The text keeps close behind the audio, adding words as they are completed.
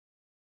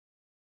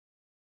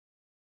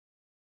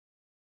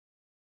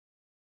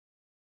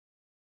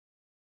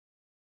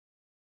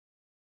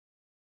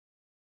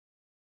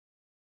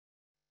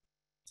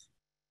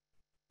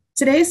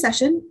Today's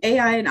session,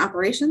 AI in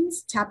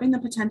Operations, Tapping the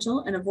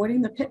Potential and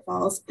Avoiding the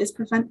Pitfalls, is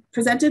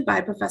presented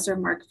by Professor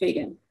Mark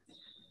Fagan.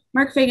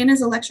 Mark Fagan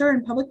is a lecturer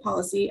in public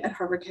policy at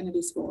Harvard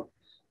Kennedy School.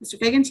 Mr.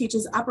 Fagan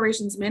teaches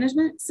operations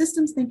management,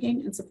 systems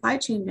thinking, and supply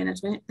chain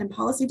management and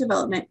policy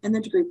development in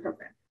the degree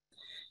program.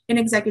 In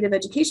executive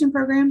education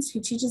programs,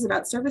 he teaches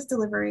about service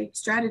delivery,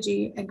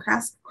 strategy, and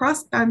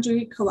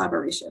cross-boundary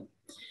collaboration.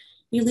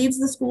 He leads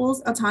the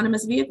school's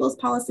Autonomous Vehicles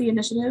Policy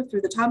Initiative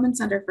through the Taubman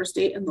Center for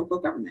State and Local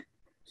Government.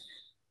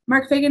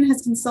 Mark Fagan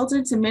has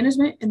consulted to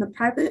management in the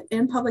private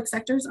and public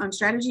sectors on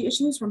strategy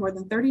issues for more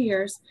than 30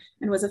 years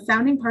and was a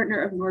founding partner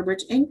of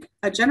Norbridge Inc.,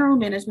 a general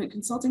management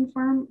consulting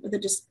firm with a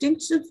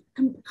distinctive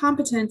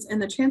competence in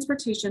the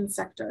transportation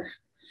sector.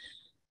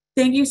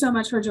 Thank you so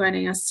much for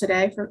joining us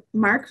today,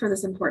 Mark, for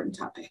this important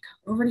topic.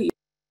 Over to you.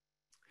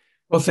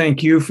 Well,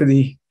 thank you for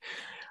the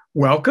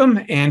welcome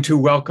and to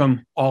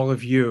welcome all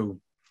of you.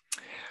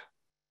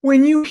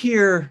 When you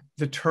hear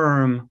the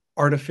term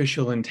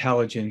artificial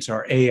intelligence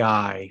or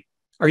AI,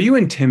 are you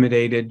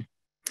intimidated?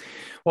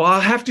 Well,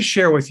 I'll have to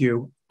share with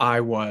you,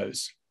 I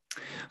was.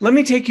 Let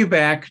me take you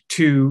back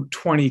to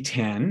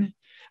 2010.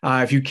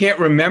 If you can't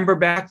remember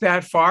back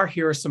that far,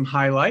 here are some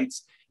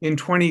highlights. In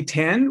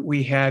 2010,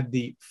 we had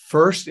the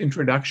first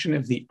introduction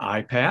of the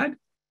iPad.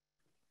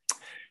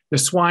 The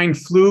swine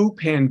flu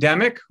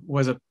pandemic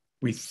was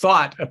we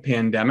thought a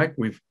pandemic.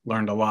 We've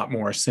learned a lot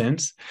more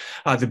since.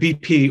 The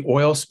BP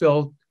oil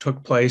spill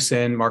took place,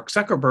 and Mark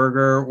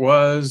Zuckerberg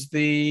was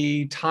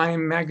the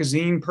Time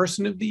Magazine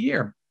Person of the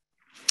Year.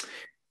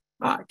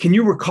 Can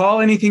you recall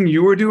anything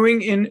you were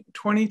doing in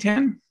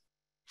 2010?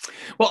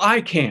 Well, I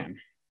can.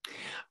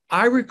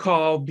 I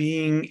recall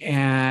being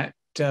at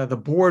the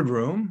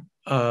boardroom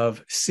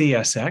of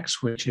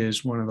CSX, which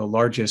is one of the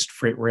largest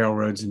freight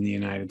railroads in the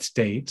United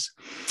States.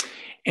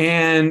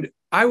 And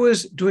I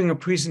was doing a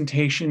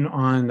presentation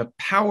on the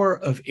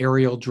power of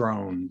aerial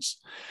drones.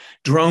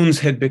 Drones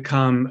had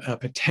become a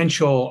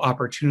potential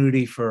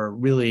opportunity for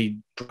really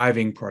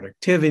driving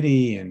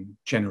productivity and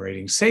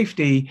generating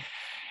safety.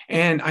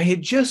 And I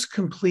had just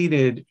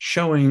completed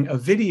showing a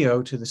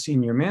video to the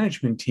senior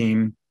management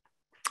team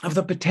of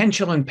the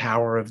potential and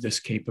power of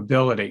this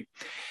capability.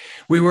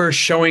 We were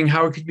showing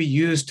how it could be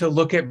used to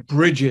look at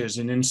bridges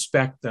and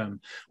inspect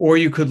them, or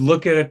you could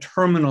look at a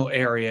terminal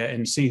area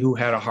and see who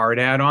had a hard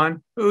hat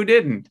on, who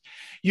didn't.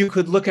 You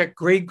could look at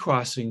grade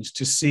crossings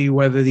to see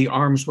whether the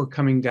arms were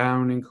coming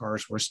down and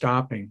cars were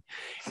stopping.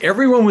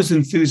 Everyone was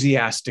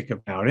enthusiastic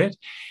about it.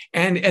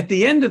 And at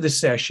the end of the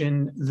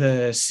session,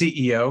 the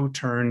CEO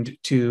turned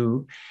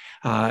to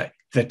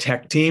the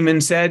tech team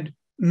and said,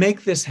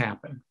 "Make this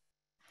happen."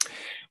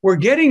 We're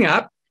getting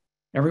up.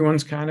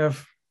 Everyone's kind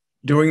of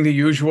doing the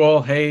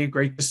usual, "Hey,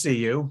 great to see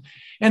you."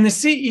 And the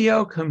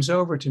CEO comes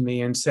over to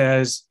me and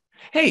says,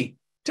 "Hey,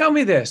 tell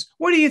me this.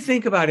 What do you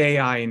think about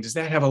AI, and does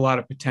that have a lot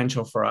of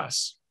potential for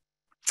us?"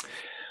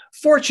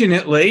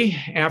 Fortunately,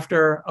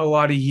 after a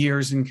lot of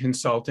years in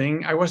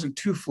consulting, I wasn't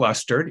too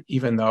flustered,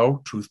 even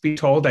though, truth be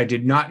told, I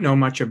did not know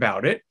much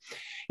about it.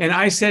 And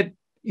I said,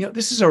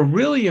 this is a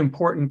really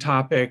important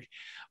topic,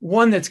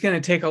 one that's going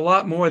to take a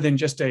lot more than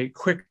just a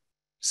quick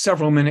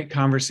several-minute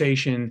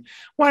conversation.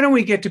 Why don't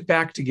we get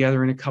back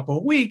together in a couple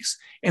of weeks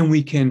and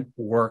we can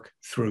work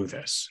through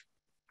this?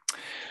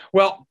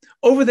 Well,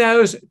 over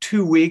those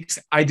 2 weeks,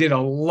 I did a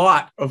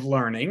lot of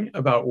learning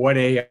about what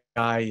AI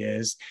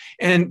is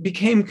and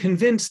became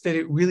convinced that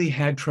it really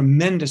had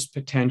tremendous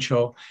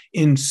potential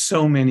in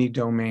so many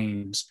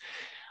domains.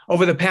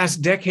 Over the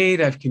past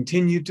decade, I've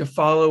continued to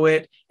follow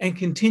it and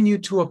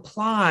continued to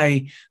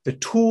apply the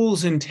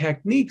tools and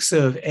techniques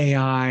of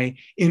AI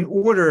in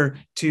order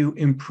to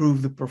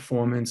improve the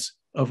performance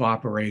of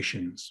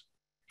operations.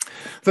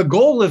 The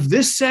goal of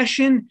this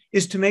session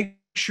is to make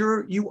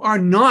sure you are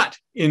not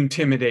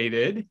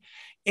intimidated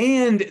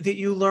and that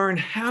you learn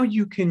how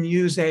you can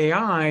use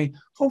AI,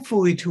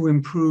 hopefully to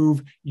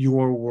improve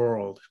your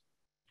world.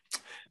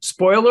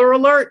 Spoiler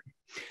alert,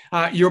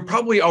 you're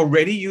probably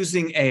already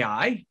using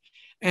AI.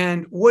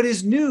 And what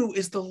is new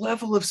is the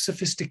level of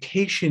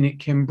sophistication it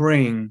can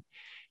bring.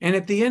 And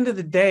at the end of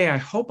the day, I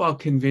hope I'll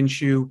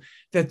convince you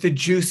that the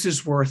juice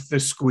is worth the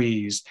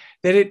squeeze,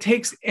 that it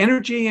takes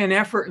energy and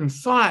effort and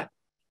thought,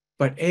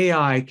 but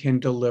AI can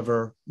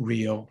deliver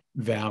real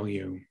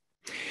value.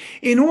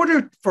 In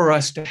order for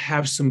us to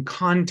have some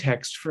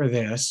context for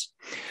this,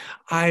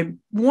 I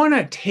want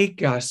to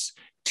take us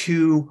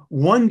to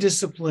one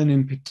discipline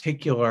in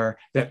particular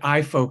that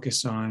I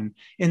focus on,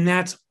 and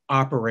that's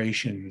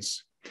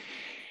operations.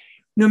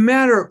 No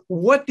matter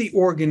what the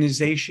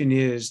organization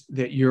is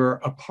that you're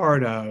a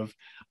part of,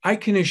 I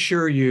can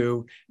assure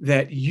you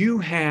that you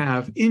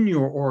have in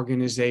your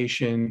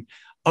organization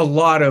a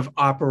lot of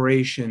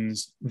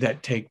operations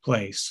that take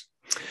place.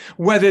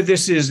 Whether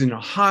this is in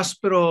a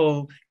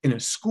hospital, in a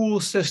school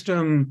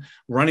system,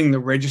 running the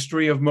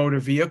registry of motor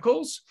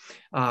vehicles,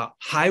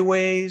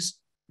 highways,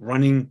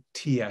 running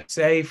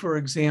TSA, for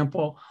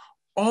example,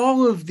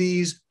 all of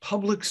these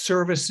public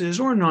services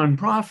or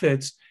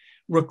nonprofits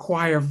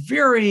require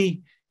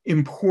very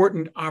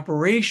important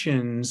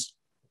operations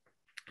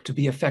to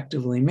be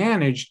effectively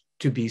managed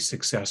to be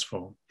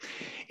successful.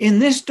 In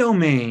this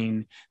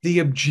domain, the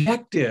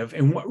objective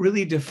and what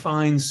really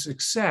defines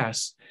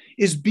success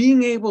is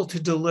being able to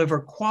deliver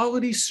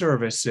quality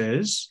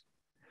services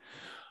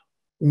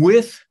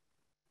with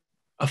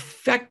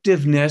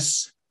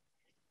effectiveness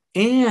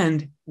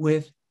and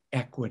with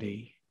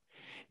equity.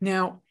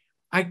 Now,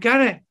 I got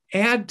to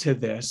add to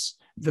this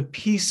the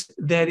piece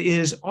that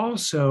is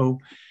also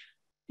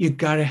you've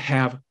got to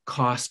have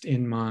cost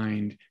in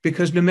mind,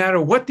 because no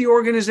matter what the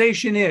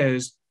organization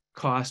is,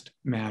 cost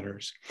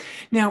matters.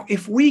 Now,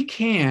 if we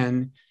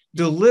can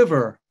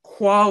deliver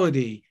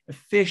quality,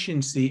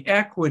 efficiency,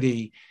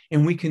 equity,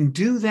 and we can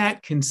do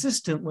that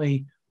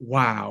consistently,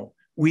 wow,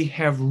 we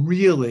have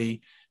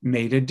really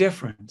made a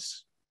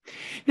difference.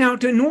 Now,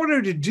 in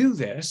order to do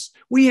this,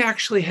 we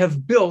actually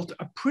have built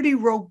a pretty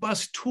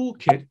robust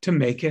toolkit to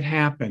make it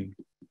happen.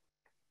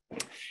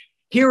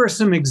 Here are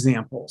some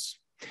examples.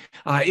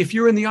 If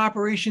you're in the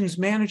operations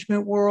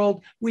management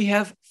world, we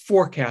have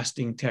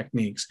forecasting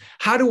techniques.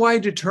 How do I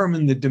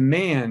determine the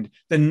demand,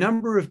 the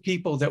number of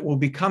people that will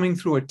be coming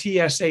through a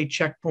TSA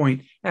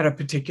checkpoint at a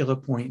particular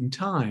point in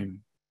time?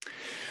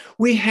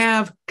 We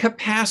have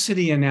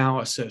capacity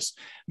analysis,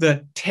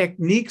 the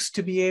techniques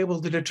to be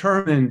able to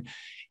determine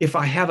if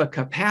I have a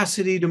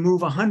capacity to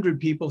move 100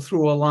 people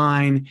through a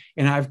line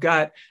and I've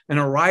got an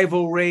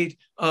arrival rate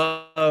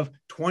of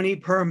 20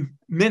 per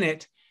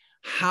minute,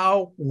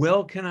 how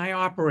well can I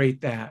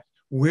operate that?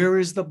 Where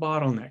is the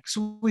bottleneck?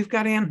 So we've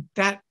got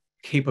that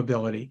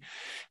capability.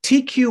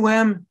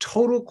 TQM,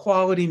 total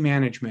quality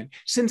management.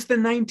 Since the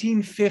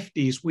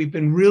 1950s, we've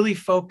been really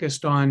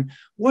focused on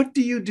what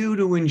do you do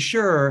to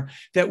ensure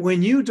that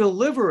when you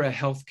deliver a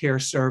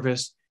healthcare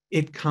service,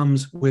 it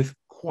comes with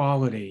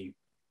quality.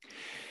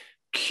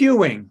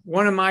 Queuing,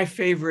 one of my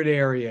favorite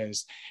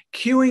areas.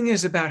 Queuing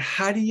is about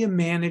how do you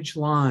manage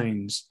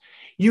lines?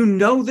 You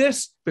know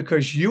this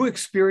because you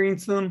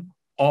experience them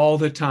all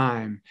the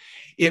time.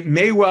 It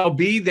may well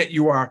be that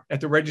you are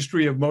at the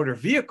registry of motor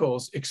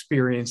vehicles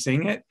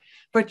experiencing it,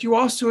 but you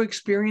also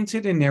experience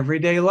it in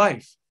everyday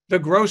life. The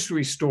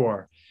grocery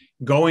store,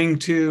 going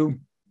to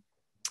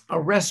a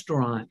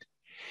restaurant.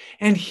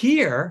 And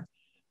here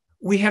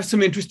we have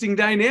some interesting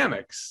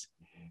dynamics.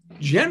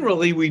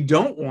 Generally, we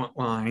don't want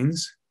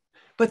lines,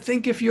 but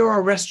think if you're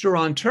a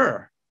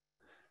restaurateur.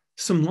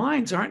 Some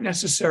lines aren't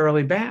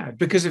necessarily bad,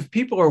 because if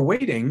people are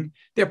waiting,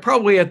 they're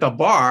probably at the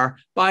bar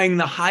buying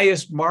the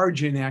highest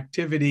margin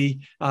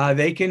activity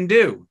they can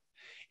do.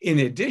 In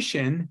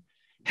addition,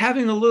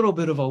 having a little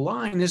bit of a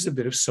line is a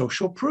bit of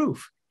social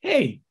proof.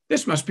 Hey,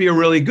 this must be a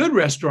really good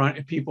restaurant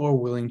if people are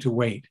willing to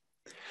wait.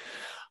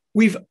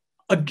 We've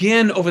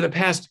again, over the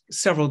past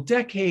several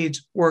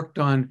decades, worked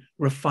on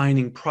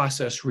refining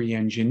process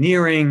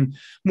reengineering.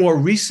 More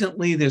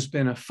recently, there's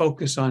been a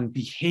focus on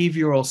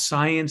behavioral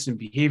science and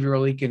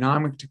behavioral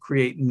economics to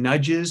create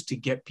nudges to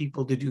get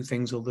people to do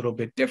things a little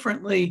bit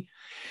differently.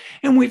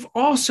 And we've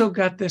also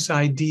got this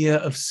idea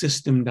of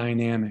system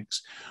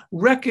dynamics,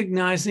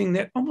 recognizing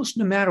that almost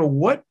no matter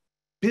what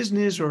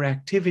business or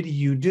activity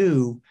you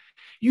do,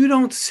 you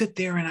don't sit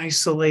there in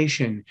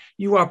isolation.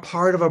 You are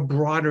part of a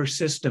broader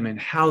system and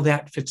how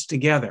that fits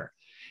together.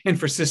 And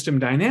for system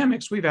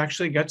dynamics, we've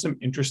actually got some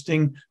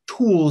interesting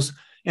tools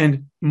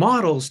and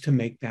models to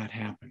make that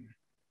happen.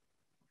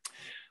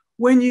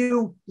 When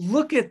you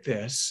look at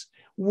this,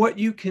 what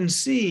you can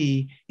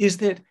see is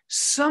that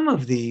some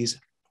of these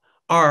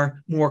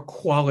are more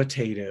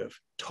qualitative,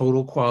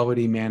 total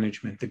quality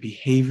management, the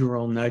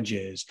behavioral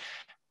nudges,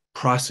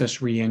 process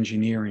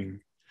reengineering,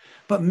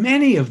 but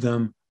many of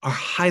them are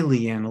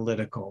highly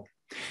analytical.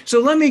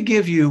 So let me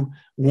give you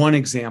one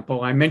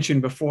example. I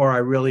mentioned before, I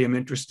really am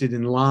interested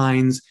in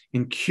lines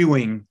and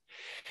queuing.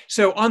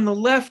 So on the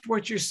left,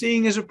 what you're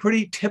seeing is a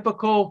pretty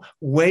typical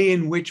way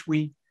in which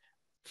we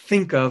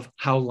think of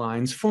how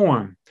lines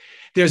form.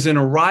 There's an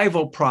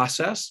arrival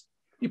process.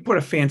 You put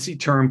a fancy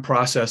term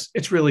process.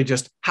 It's really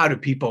just how do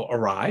people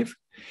arrive?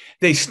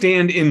 They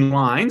stand in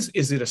lines.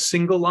 Is it a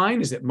single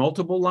line? Is it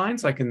multiple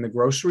lines like in the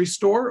grocery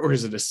store? Or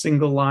is it a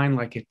single line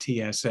like at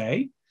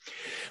TSA?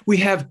 We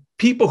have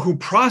people who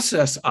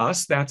process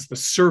us, that's the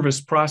service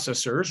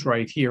processors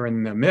right here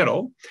in the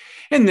middle.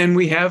 And then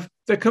we have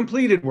the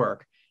completed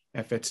work.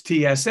 If it's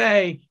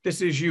TSA,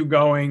 this is you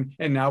going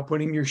and now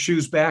putting your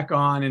shoes back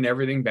on and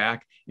everything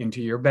back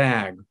into your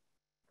bag.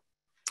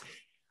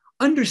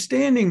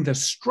 Understanding the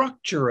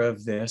structure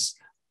of this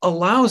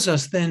allows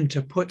us then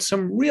to put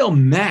some real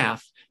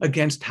math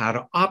against how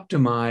to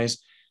optimize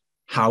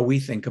how we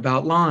think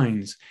about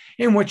lines.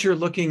 And what you're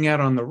looking at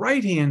on the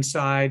right-hand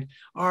side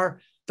are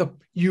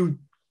you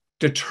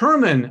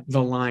determine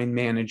the line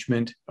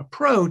management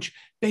approach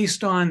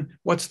based on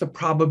what's the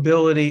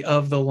probability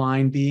of the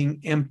line being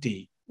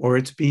empty or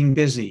it's being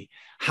busy.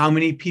 How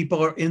many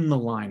people are in the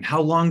line? How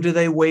long do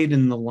they wait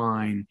in the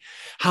line?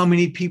 How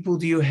many people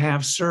do you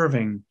have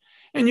serving?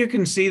 And you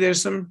can see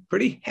there's some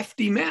pretty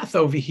hefty math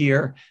over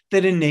here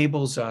that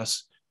enables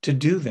us to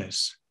do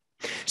this.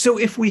 So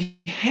if we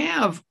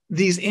have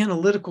these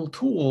analytical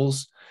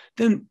tools,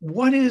 then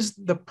what is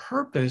the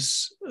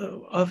purpose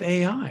of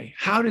AI?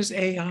 How does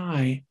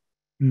AI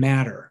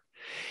matter?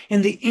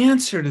 And the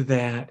answer to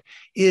that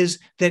is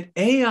that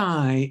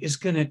AI is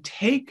going to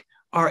take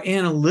our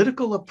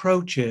analytical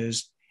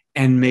approaches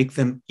and make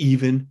them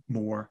even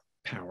more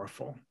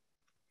powerful.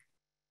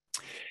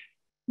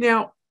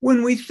 Now,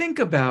 when we think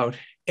about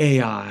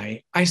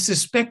AI, I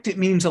suspect it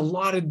means a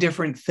lot of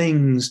different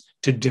things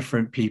to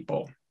different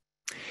people.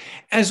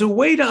 As a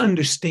way to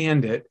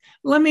understand it,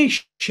 let me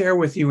share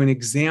with you an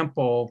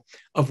example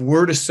of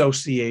word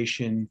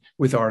association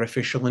with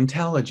artificial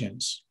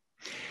intelligence.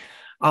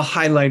 I'll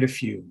highlight a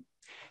few: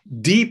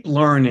 deep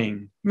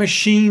learning,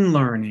 machine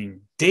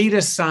learning,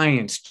 data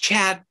science,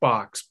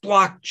 chatbots,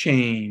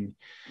 blockchain.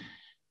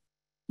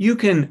 You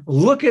can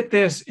look at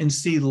this and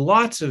see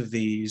lots of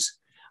these.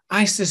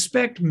 I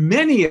suspect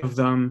many of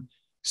them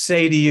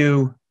say to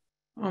you,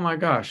 oh my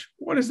gosh,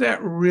 what does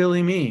that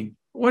really mean?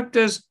 What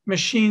does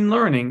machine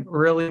learning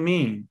really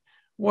mean?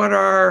 What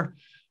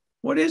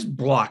is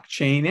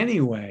blockchain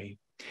anyway?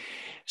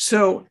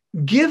 So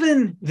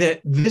given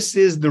that this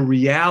is the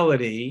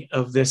reality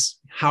of this,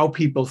 how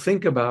people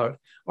think about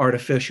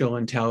artificial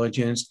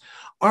intelligence,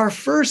 our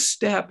first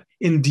step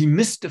in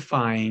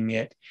demystifying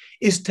it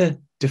is to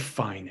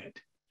define it.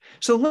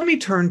 So let me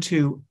turn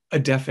to a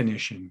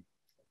definition.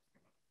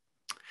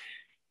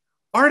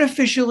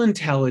 Artificial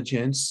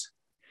intelligence,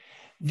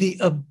 the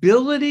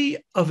ability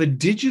of a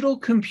digital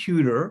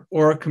computer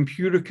or a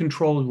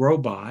computer-controlled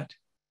robot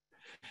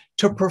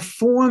to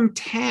perform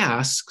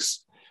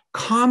tasks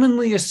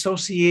commonly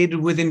associated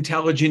with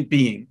intelligent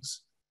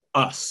beings,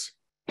 us.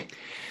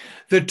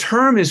 The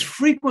term is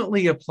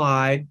frequently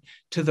applied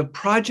to the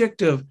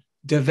project of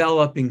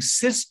developing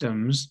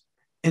systems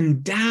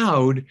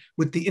endowed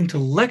with the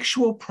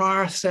intellectual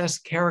process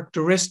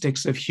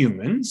characteristics of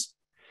humans,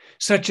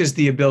 such as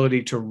the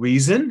ability to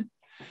reason,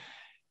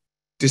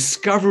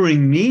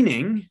 discovering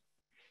meaning,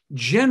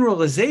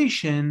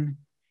 generalization,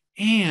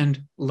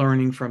 and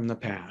learning from the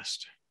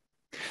past.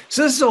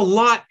 So this is a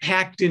lot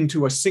packed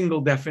into a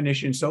single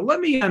definition. So let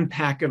me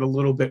unpack it a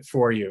little bit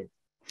for you.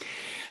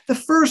 The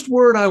first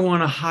word I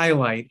want to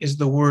highlight is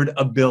the word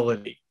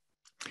ability.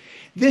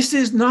 This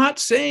is not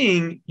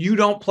saying you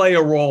don't play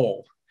a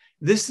role.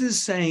 This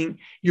is saying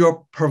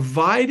you're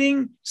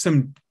providing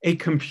a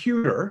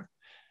computer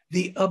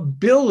the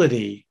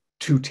ability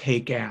to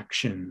take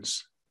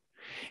actions.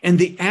 And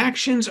the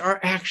actions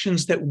are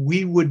actions that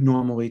we would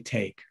normally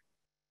take.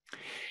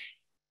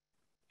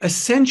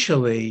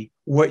 Essentially,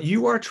 what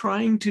you are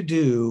trying to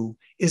do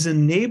is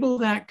enable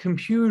that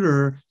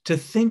computer to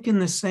think in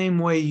the same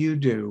way you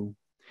do.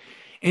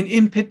 And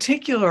in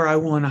particular, I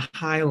want to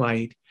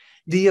highlight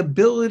the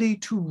ability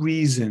to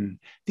reason.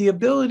 The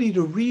ability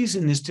to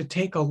reason is to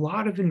take a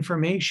lot of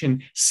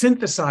information,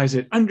 synthesize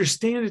it,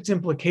 understand its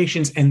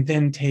implications, and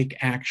then take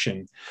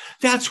action.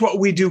 That's what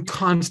we do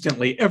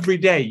constantly, every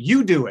day.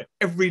 You do it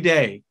every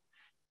day,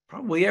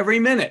 probably every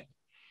minute.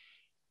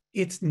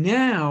 It's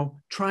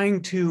now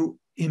trying to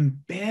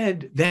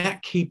embed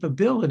that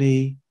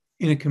capability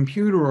in a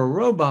computer or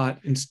robot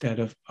instead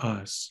of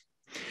us.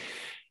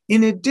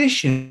 In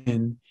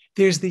addition,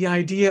 there's the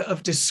idea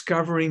of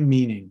discovering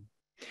meaning.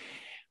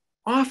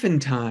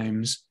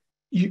 Oftentimes,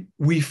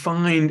 we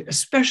find,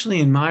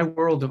 especially in my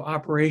world of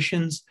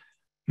operations,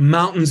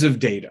 mountains of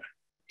data.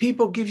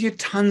 People give you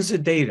tons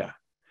of data,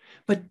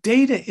 but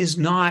data is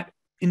not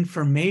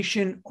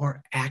information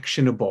or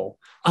actionable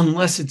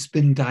unless it's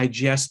been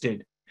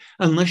digested,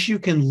 unless you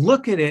can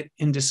look at it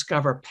and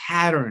discover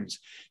patterns,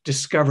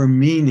 discover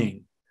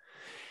meaning.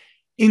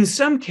 In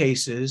some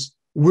cases,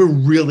 we're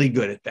really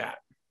good at that.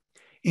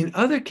 In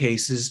other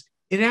cases,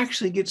 it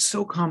actually gets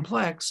so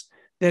complex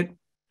that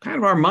kind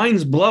of our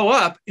minds blow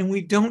up and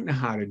we don't know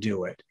how to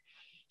do it.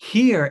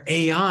 Here,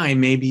 AI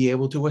may be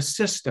able to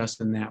assist us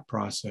in that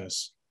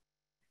process.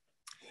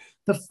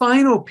 The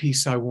final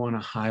piece I want to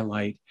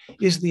highlight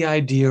is the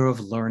idea of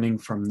learning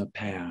from the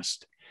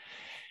past.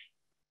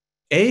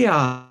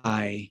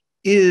 AI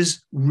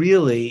is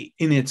really,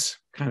 in its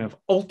kind of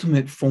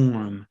ultimate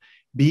form,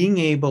 being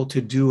able to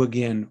do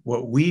again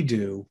what we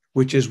do,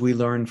 which is we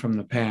learn from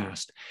the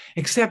past.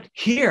 Except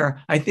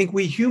here, I think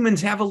we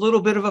humans have a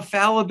little bit of a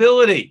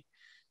fallibility.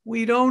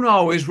 We don't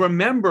always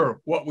remember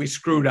what we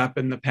screwed up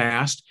in the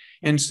past.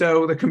 And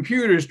so the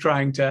computer is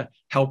trying to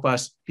help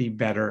us be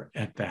better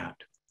at that.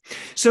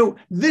 So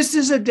this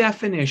is a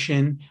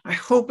definition. I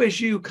hope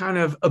as you kind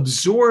of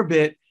absorb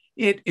it,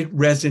 it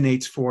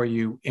resonates for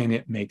you and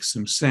it makes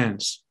some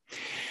sense.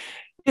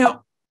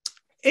 Now,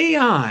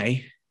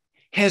 AI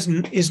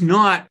is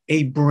not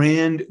a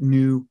brand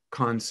new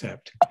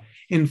concept.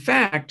 In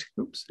fact,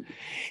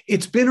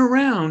 it's been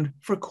around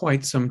for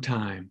quite some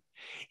time.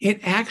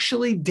 It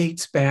actually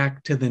dates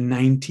back to the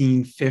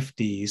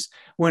 1950s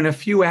when a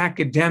few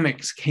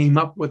academics came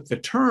up with the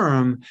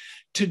term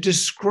to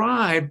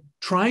describe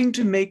trying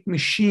to make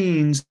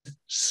machines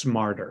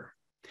smarter.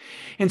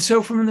 And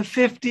so from the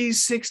 50s,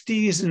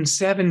 60s, and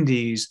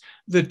 70s,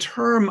 the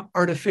term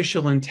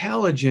artificial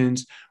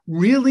intelligence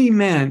really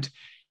meant,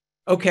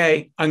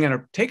 okay, I'm going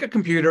to take a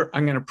computer,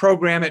 I'm going to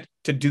program it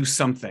to do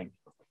something.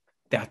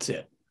 That's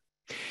it.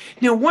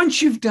 Now,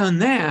 once you've done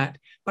that,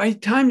 By the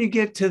time you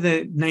get to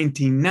the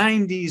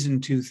 1990s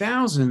and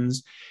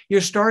 2000s,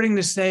 you're starting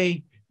to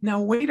say,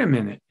 now, wait a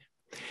minute.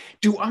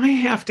 Do I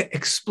have to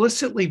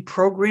explicitly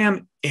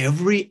program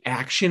every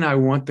action I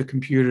want the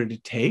computer to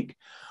take?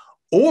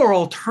 Or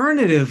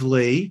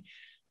alternatively,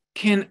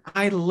 can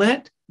I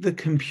let the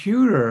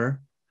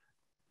computer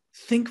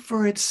think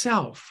for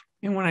itself?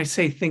 And when I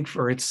say think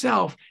for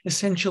itself,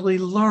 essentially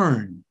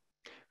learn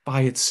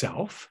by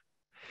itself.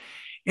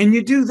 And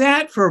you do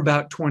that for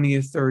about 20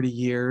 or 30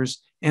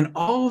 years, and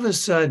all of a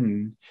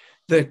sudden,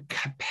 the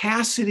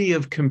capacity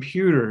of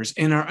computers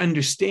and our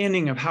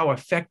understanding of how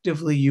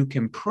effectively you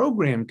can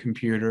program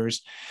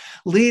computers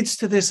leads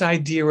to this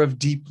idea of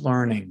deep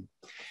learning.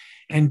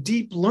 And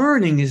deep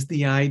learning is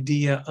the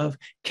idea of,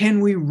 can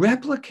we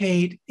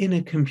replicate in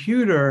a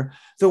computer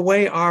the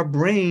way our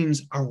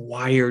brains are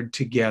wired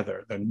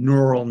together, the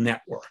neural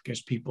network,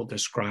 as people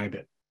describe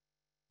it.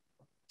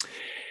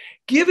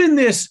 Given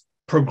this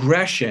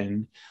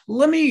progression,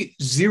 let me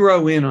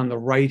zero in on the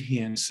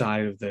right-hand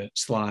side of the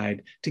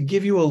slide to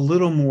give you a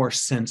little more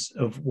sense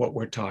of what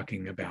we're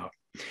talking about.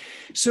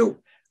 So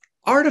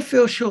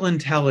artificial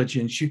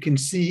intelligence, you can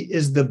see,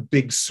 is the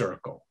big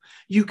circle.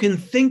 You can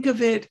think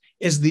of it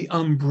as the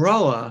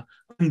umbrella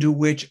under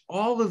which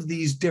all of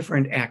these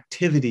different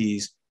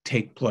activities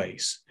take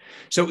place.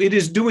 So it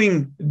is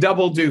doing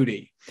double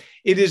duty.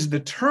 It is the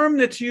term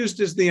that's used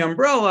as the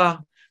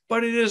umbrella,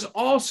 but it is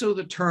also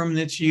the term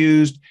that's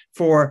used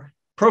for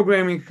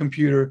programming a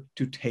computer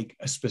to take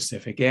a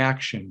specific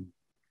action.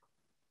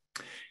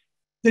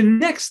 The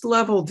next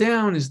level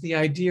down is the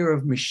idea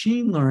of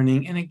machine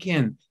learning. And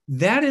again,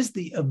 that is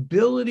the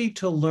ability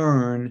to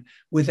learn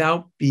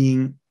without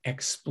being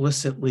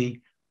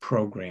explicitly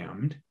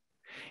programmed.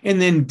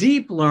 And then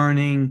deep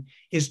learning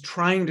is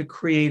trying to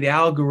create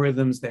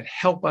algorithms that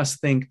help us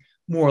think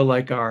more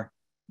like our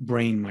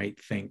brain might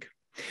think.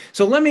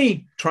 So let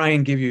me try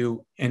and give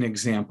you an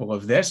example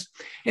of this.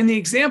 And the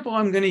example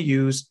I'm going to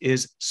use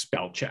is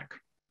spell check.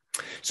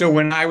 So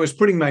when I was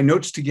putting my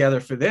notes together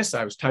for this,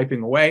 I was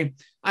typing away.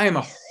 I am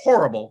a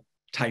horrible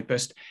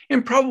typist,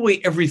 and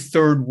probably every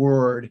third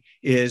word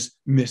is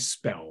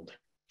misspelled.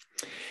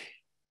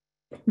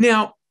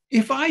 Now,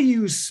 if I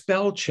use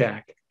spell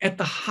check at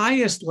the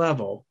highest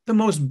level, the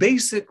most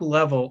basic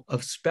level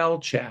of spell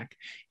check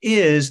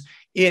is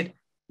it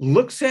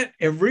looks at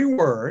every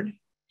word.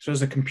 So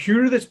there's a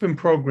computer that's been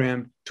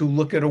programmed to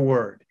look at a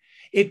word.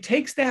 It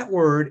takes that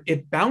word,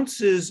 it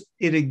bounces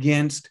it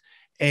against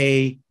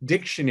a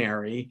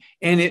dictionary,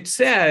 and it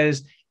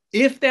says,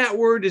 if that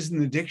word is in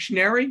the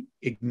dictionary,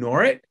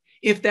 ignore it.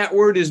 If that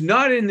word is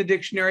not in the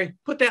dictionary,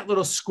 put that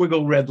little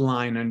squiggle red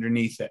line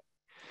underneath it.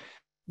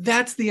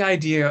 That's the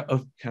idea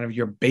of kind of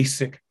your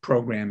basic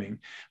programming.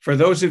 For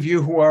those of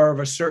you who are of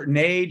a certain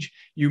age,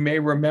 you may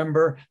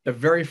remember the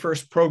very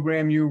first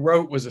program you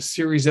wrote was a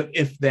series of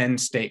if-then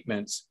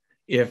statements.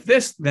 If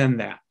this, then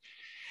that.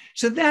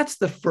 So that's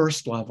the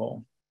first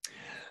level.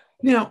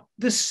 Now,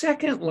 the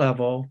second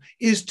level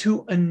is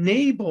to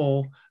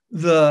enable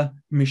the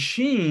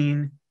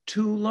machine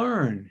to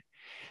learn.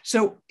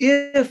 So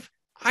if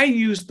I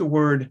use the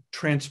word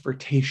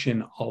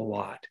transportation a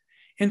lot,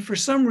 and for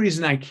some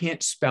reason I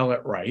can't spell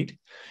it right,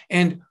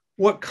 and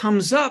what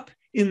comes up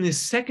in this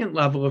second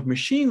level of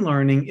machine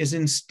learning is,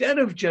 instead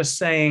of just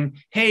saying,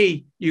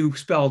 hey, you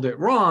spelled it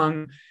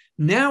wrong,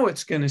 now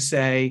it's going to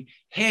say,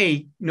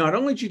 hey, not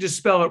only did you just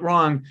spell it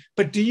wrong,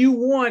 but do you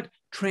want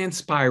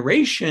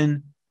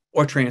transpiration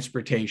or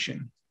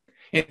transportation?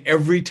 And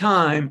every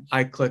time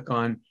I click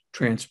on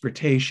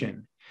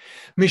transportation,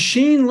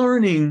 machine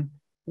learning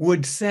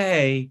would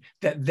say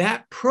that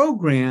that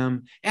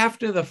program,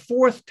 after the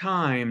fourth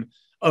time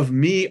of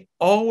me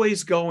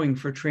always going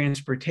for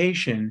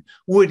transportation,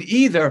 would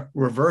either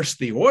reverse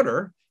the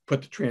order,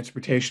 put the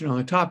transportation on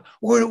the top,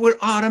 or it would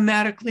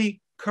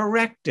automatically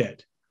correct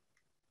it.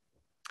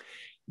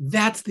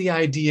 That's the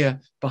idea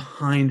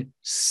behind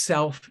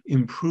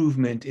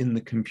self-improvement in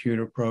the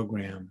computer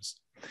programs.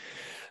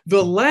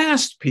 The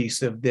last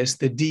piece of this,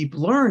 the deep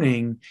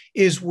learning,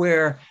 is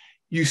where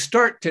you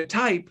start to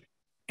type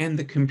and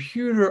the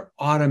computer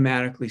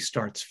automatically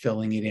starts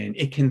filling it in.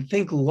 It can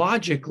think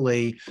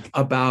logically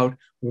about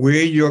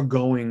where you're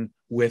going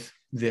with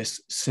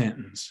this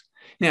sentence.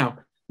 Now,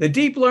 the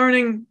deep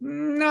learning,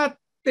 not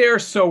there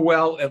so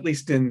well, at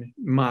least in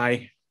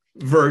my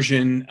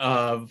version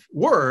of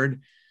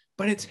Word,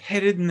 but it's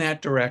headed in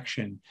that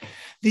direction.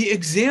 The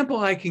example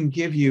I can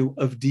give you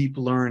of deep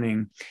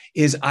learning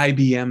is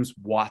IBM's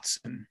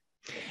Watson.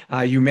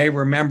 You may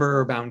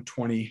remember around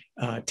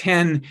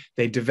 2010,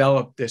 they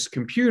developed this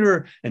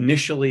computer.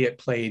 Initially, it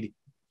played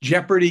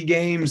Jeopardy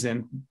games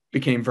and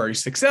became very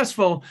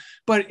successful,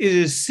 but it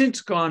has since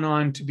gone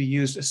on to be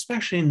used,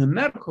 especially in the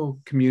medical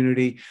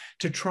community,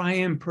 to try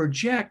and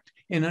project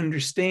and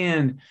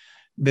understand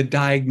the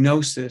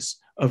diagnosis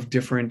of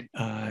different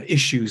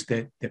issues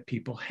that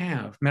people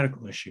have,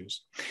 medical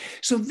issues.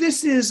 So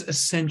this is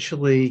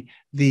essentially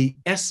the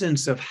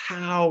essence of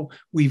how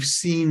we've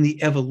seen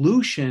the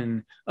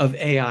evolution of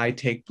AI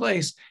take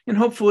place. And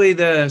hopefully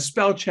the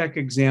spell check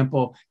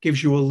example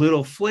gives you a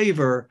little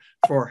flavor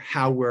for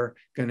how we're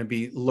going to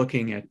be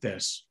looking at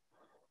this.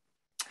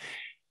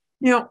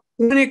 Now,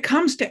 when it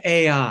comes to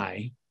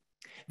AI,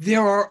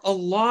 there are a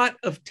lot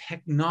of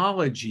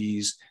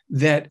technologies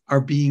that are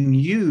being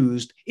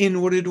used in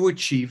order to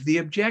achieve the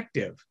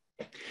objective.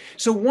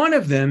 So one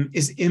of them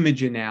is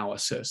image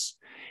analysis.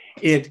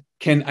 It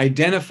can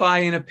identify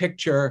in a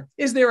picture,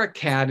 is there a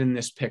cat in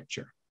this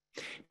picture?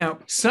 Now,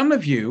 some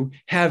of you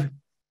have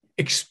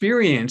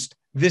experienced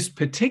this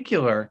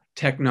particular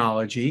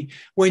technology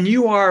when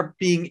you are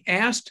being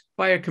asked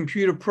by a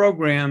computer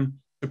program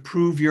to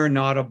prove you're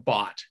not a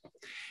bot.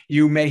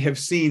 You may have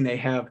seen they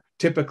have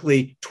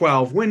typically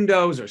 12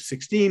 windows or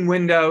 16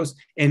 windows,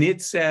 and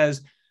it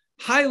says,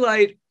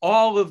 highlight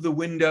all of the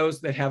windows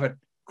that have a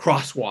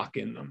crosswalk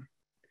in them.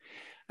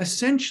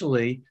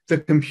 Essentially, the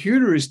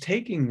computer is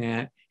taking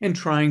that and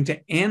trying to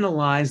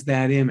analyze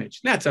that image.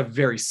 That's a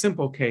very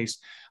simple case.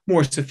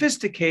 More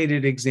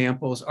sophisticated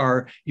examples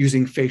are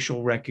using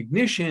facial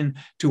recognition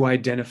to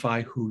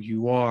identify who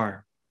you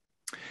are.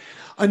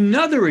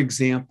 Another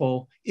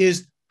example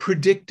is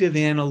predictive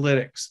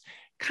analytics.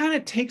 Kind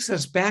of takes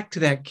us back to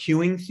that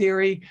queuing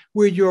theory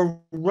where you're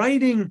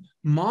writing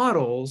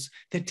models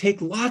that take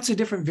lots of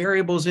different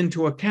variables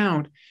into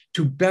account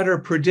to better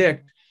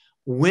predict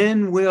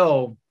when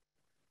will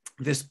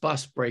this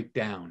bus break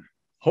down.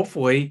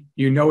 Hopefully,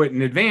 you know it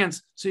in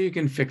advance so you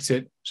can fix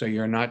it so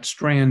you're not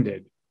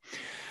stranded.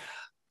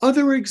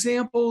 Other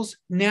examples,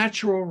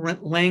 natural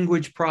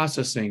language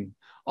processing.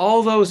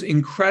 All those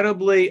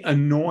incredibly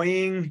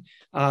annoying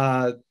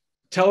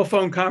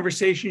telephone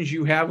conversations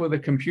you have with a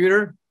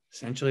computer,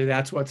 essentially,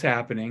 that's what's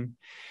happening.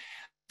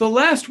 The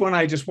last one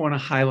I just want to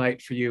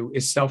highlight for you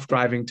is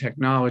self-driving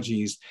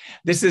technologies.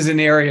 This is an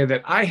area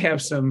that I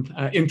have some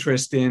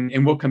interest in,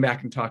 and we'll come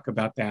back and talk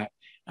about that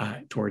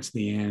towards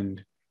the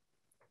end.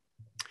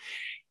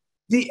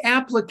 The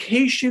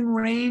application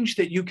range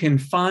that you can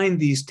find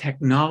these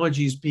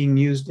technologies being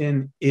used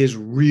in is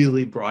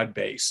really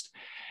broad-based.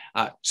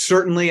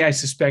 Certainly, I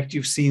suspect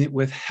you've seen it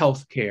with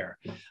healthcare,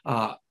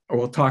 or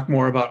we'll talk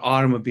more about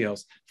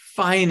automobiles.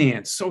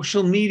 Finance,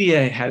 social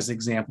media has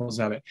examples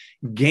of it.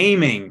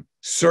 Gaming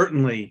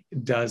certainly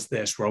does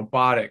this,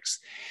 robotics.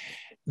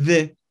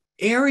 The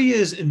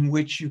areas in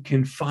which you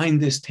can find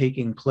this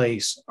taking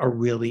place are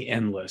really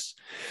endless.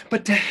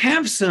 But to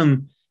have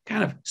some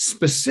kind of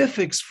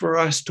specifics for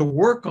us to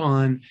work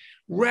on,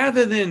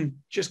 rather than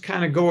just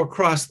kind of go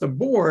across the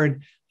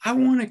board, I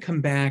want to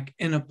come back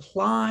and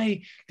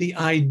apply the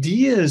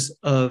ideas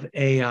of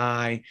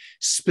AI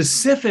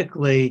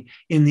specifically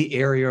in the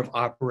area of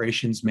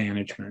operations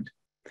management.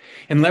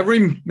 And let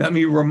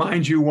me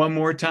remind you one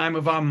more time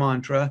of our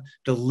mantra: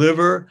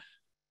 deliver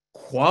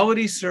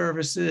quality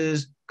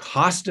services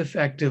cost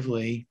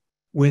effectively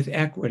with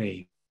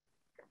equity.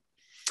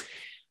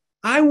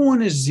 I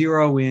want to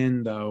zero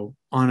in, though,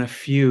 on a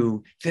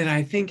few that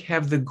I think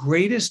have the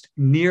greatest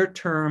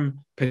near-term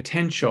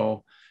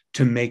potential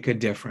to make a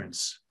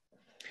difference.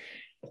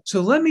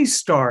 So let me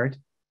start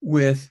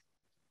with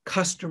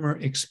customer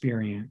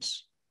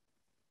experience.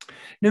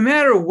 No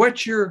matter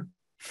what your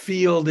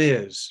field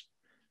is,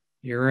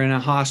 you're in a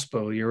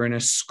hospital, you're in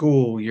a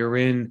school, you're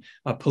in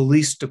a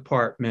police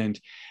department,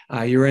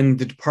 you're in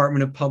the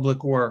Department of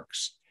Public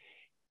Works,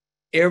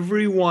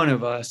 every one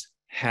of us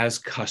has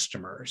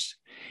customers.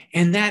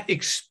 And that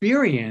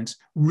experience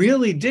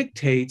really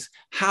dictates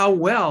how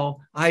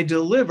well I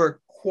deliver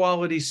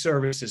quality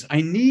services.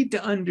 I need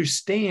to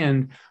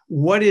understand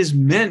what is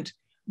meant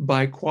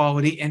by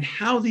quality and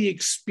how the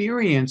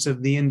experience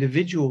of the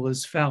individual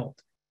is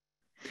felt.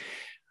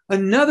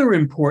 Another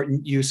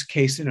important use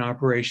case in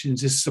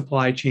operations is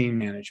supply chain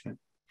management.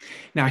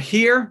 Now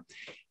here,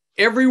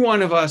 every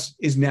one of us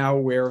is now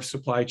aware of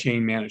supply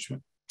chain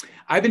management.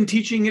 I've been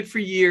teaching it for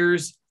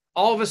years.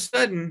 All of a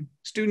sudden,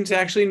 students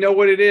actually know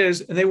what it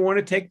is and they want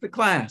to take the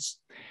class.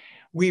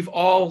 We've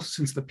all,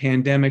 since the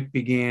pandemic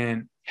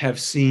began, have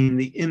seen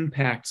the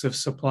impacts of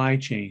supply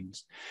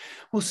chains.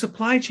 Well,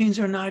 supply chains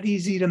are not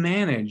easy to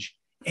manage.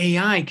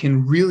 AI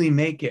can really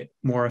make it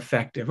more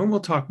effective, and we'll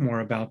talk more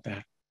about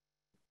that.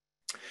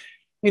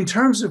 In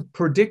terms of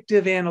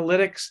predictive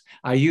analytics,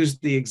 I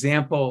used the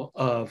example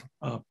of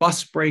a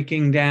bus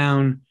breaking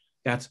down.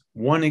 That's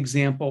one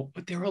example,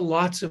 but there are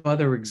lots of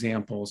other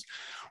examples.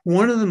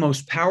 One of the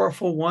most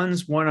powerful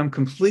ones, one I'm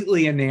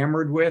completely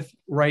enamored with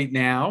right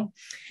now,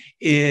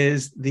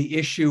 is the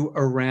issue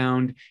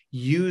around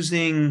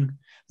using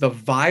the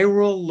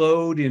viral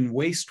load in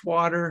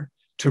wastewater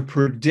to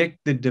predict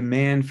the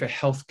demand for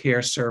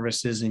healthcare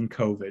services in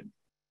COVID.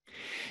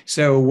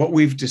 So what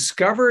we've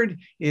discovered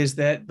is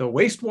that the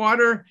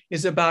wastewater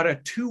is about a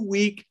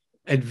 2-week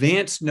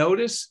advance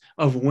notice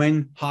of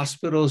when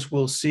hospitals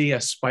will see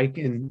a spike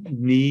in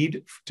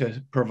need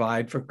to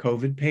provide for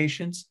COVID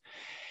patients.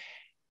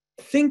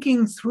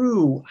 Thinking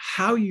through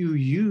how you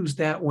use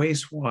that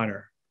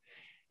wastewater,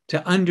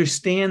 to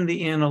understand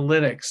the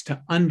analytics,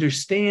 to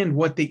understand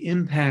what the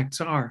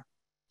impacts are.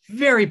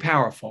 Very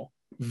powerful,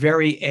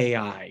 very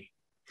AI.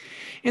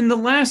 And the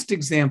last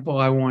example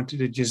I wanted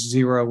to just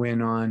zero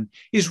in on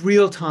is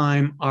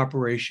real-time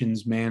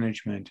operations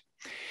management.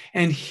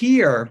 And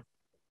here,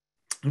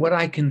 what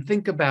I can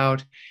think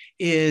about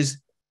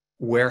is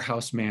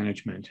warehouse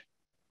management.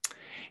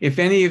 If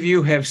any of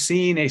you have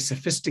seen a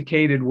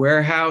sophisticated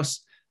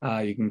warehouse,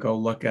 you can go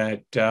look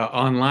at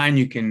online.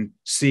 You can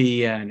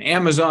see an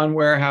Amazon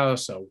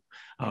warehouse, a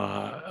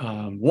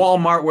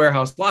Walmart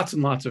warehouse, lots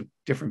and lots of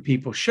different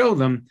people show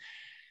them.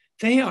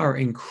 They are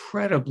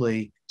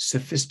incredibly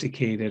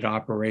sophisticated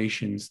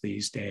operations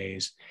these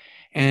days.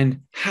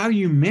 And how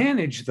you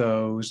manage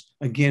those,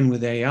 again,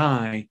 with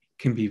AI,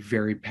 can be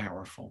very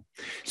powerful.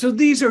 So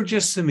these are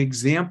just some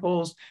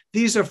examples.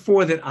 These are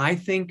four that I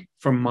think,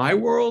 from my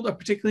world, are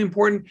particularly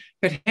important.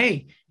 But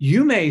hey,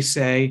 you may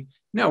say,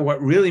 no,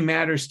 what really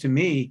matters to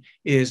me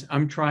is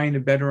I'm trying to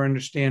better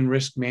understand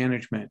risk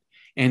management,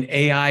 and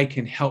AI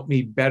can help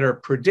me better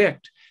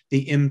predict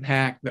the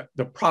impact,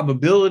 the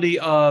probability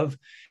of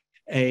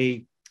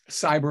a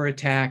cyber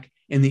attack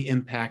and the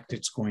impact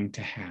it's going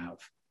to have.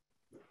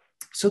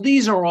 So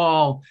these are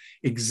all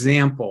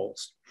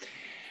examples.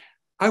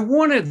 I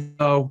want to,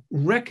 though,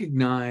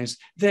 recognize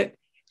that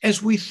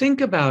as we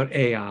think about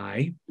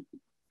AI,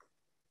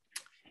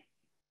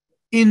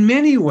 in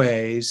many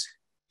ways,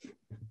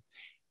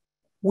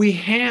 we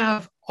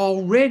have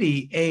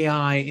already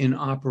AI in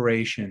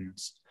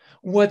operations.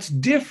 What's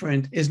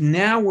different is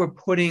now we're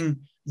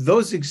putting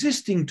those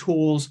existing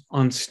tools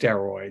on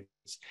steroids.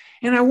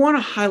 And I want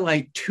to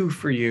highlight two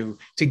for you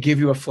to give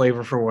you a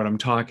flavor for what I'm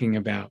talking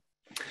about.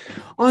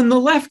 On the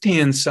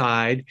left-hand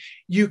side,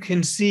 you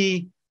can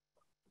see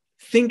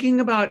thinking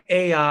about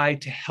AI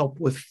to help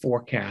with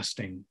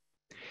forecasting.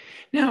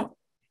 Now,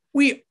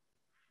 we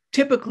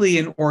typically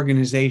in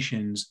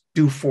organizations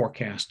do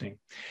forecasting.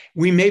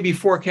 We may be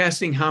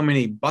forecasting how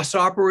many bus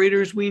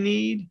operators we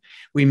need.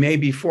 We may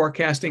be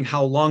forecasting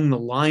how long the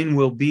line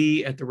will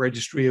be at the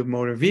Registry of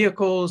Motor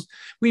Vehicles.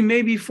 We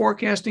may be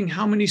forecasting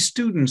how many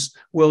students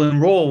will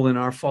enroll in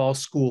our fall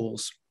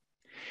schools.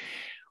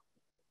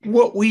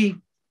 What we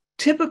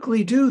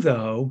typically do,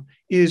 though,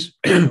 is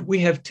we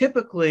have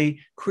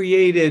typically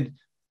created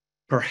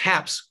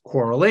perhaps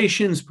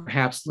correlations,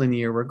 perhaps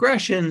linear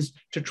regressions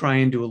to try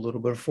and do a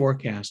little bit of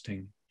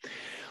forecasting.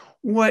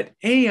 What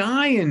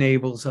AI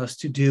enables us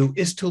to do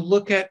is to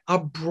look at a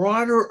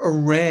broader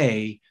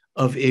array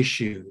of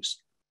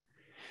issues.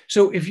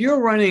 So if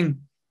you're running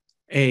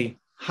a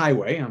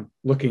highway, I'm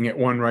looking at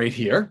one right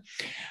here,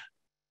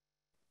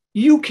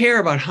 you care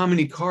about how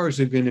many cars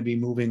are going to be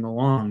moving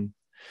along.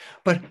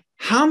 But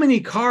how many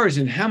cars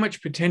and how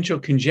much potential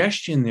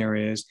congestion there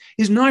is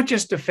not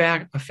just a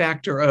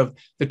factor of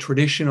the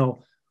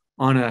traditional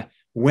on a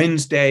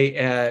Wednesday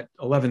at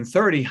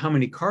 11:30, how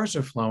many cars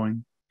are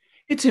flowing.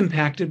 It's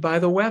impacted by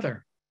the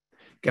weather.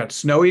 Got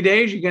snowy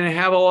days, you're going to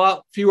have a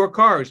lot fewer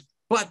cars,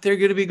 but they're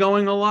going to be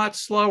going a lot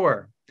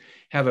slower.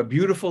 Have a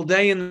beautiful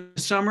day in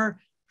the summer,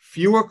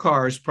 fewer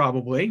cars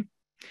probably.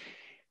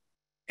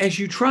 As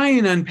you try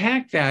and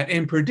unpack that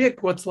and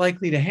predict what's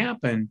likely to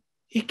happen,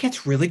 it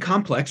gets really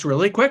complex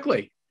really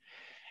quickly.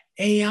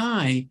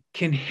 AI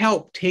can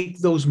help take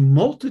those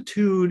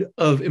multitude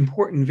of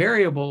important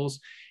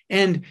variables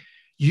and,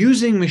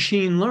 using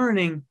machine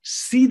learning,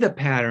 see the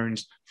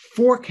patterns,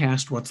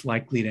 forecast what's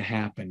likely to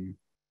happen.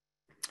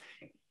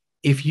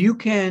 If you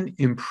can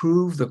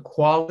improve the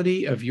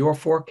quality of your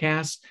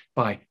forecasts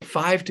by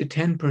 5 to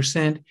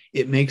 10%,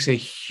 it makes a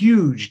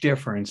huge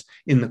difference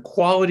in the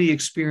quality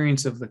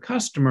experience of the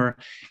customer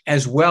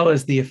as well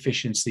as the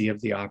efficiency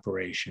of the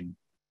operation.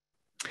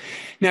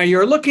 Now,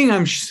 you're looking,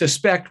 I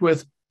suspect,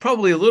 with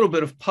probably a little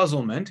bit of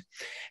puzzlement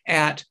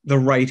at the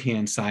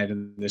right-hand side of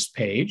this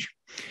page.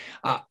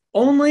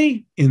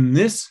 Only in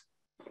this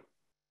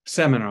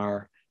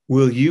seminar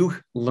will you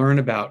learn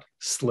about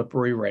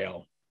slippery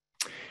rail.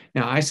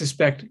 Now, I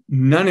suspect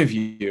none of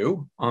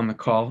you on the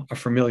call are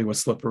familiar with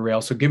slippery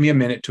rail, so give me a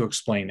minute to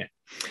explain it.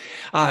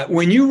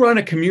 When you run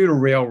a commuter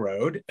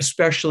railroad,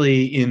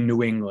 especially in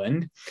New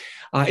England,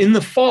 in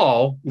the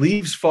fall,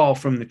 leaves fall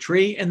from the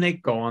tree and they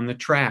go on the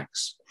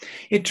tracks.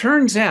 It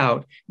turns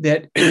out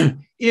that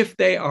if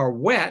they are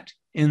wet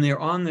and they're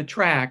on the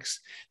tracks,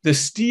 the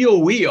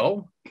steel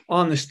wheel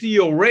on the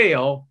steel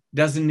rail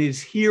doesn't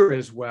adhere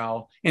as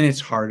well, and it's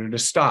harder to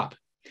stop.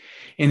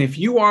 And if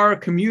you are a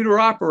commuter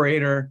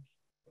operator,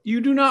 you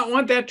do not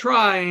want that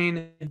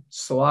train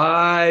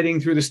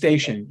sliding through the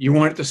station. You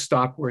want it to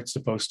stop where it's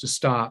supposed to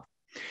stop.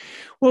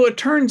 Well, it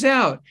turns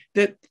out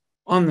that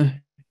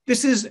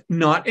this is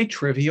not a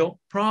trivial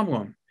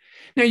problem.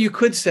 Now, you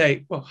could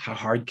say, well, how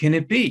hard can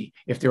it be?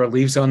 If there are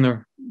leaves on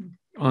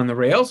the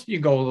rails, you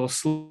go a little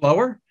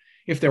slower.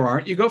 If there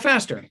aren't, you go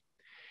faster.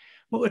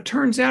 Well, it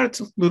turns out it's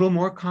a little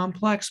more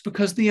complex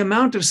because the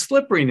amount of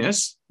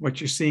slipperiness,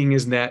 what you're seeing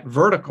is that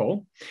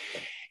vertical,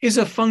 is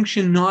a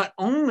function not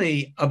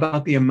only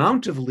about the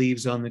amount of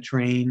leaves on the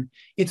train,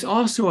 it's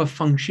also a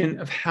function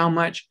of how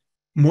much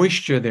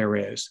moisture there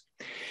is.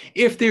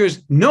 If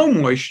there's no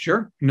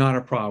moisture, not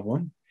a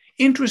problem.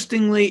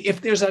 Interestingly,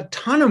 if there's a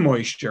ton of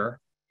moisture,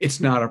 it's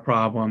not a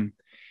problem.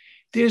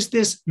 There's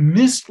this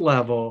mist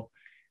level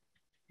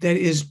that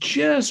is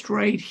just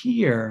right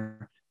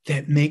here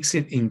that makes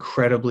it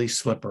incredibly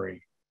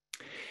slippery.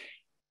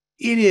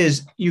 It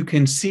is, you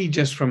can see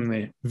just from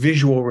the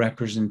visual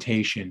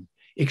representation,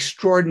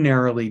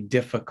 extraordinarily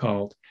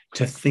difficult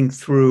to think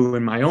through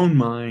in my own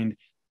mind.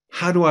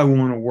 How do I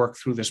want to work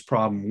through this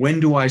problem? When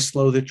do I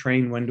slow the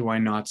train? When do I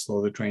not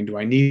slow the train? Do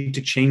I need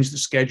to change the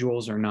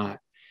schedules or not?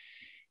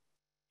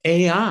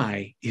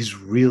 AI is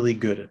really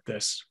good at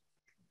this.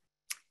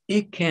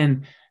 It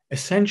can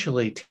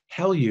essentially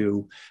tell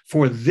you,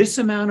 for this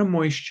amount of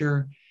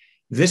moisture,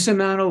 this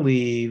amount of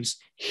leaves,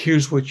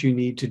 here's what you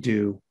need to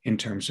do in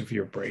terms of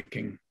your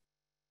braking.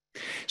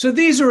 So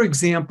these are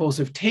examples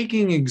of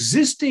taking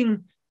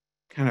existing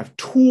kind of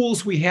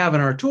tools we have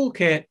in our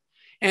toolkit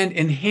and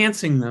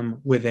enhancing them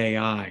with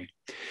AI.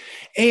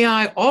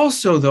 AI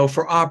also, though,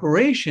 for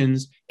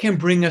operations, can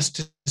bring us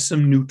to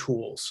some new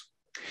tools.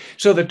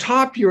 So the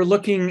top, you're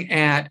looking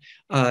at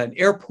an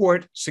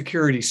airport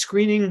security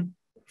screening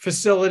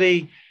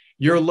facility.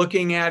 You're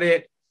looking at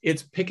it.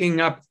 It's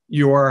picking up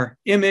your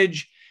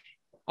image.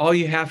 All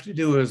you have to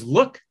do is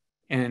look,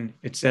 and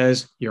it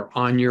says you're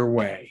on your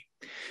way.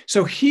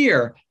 So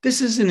here,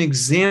 this is an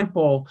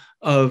example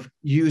of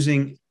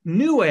using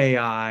new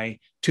AI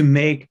to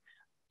make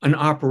an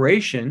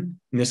operation,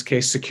 in this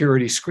case,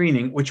 security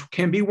screening, which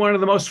can be one of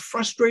the most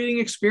frustrating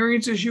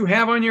experiences you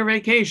have on your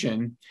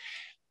vacation,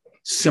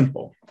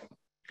 simple.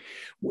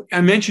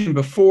 I mentioned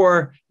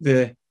before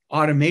the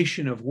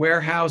automation of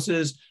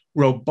warehouses.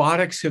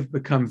 Robotics have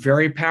become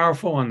very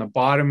powerful. On the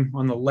bottom,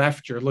 on the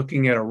left, you're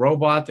looking at a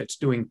robot that's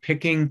doing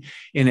picking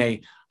in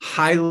a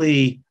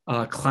highly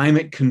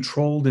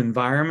climate-controlled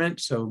environment,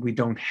 so we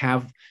don't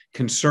have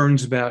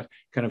concerns about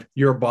kind of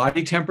your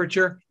body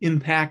temperature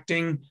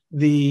impacting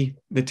the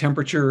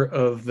temperature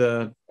of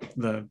the,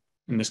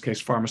 in this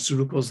case,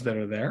 pharmaceuticals that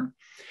are there.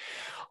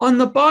 On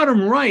the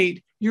bottom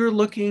right, you're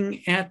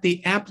looking at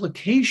the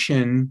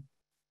application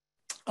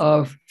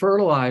of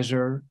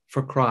fertilizer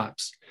for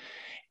crops.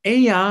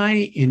 AI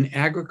in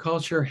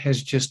agriculture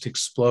has just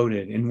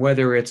exploded, and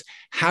whether it's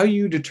how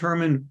you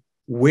determine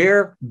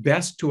where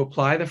best to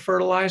apply the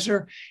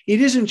fertilizer, it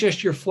isn't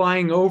just you're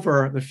flying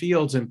over the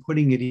fields and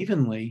putting it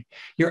evenly.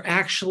 You're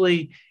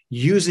actually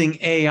using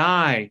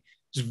AI,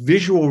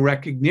 visual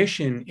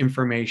recognition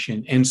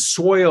information, and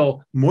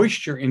soil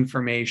moisture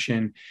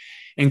information,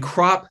 and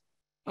crop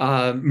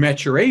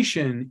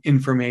maturation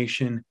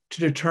information to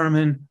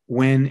determine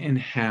when and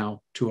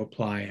how to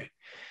apply it.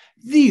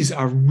 These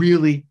are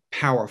really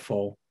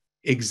powerful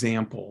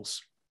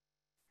examples.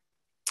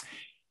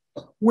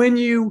 When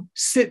you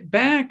sit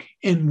back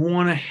and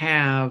want to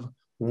have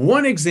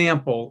one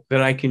example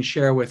that I can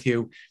share with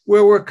you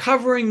where we're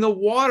covering the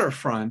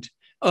waterfront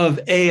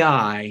of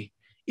AI,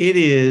 it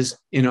is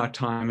in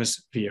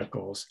autonomous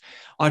vehicles.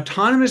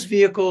 Autonomous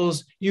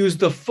vehicles use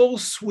the full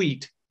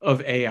suite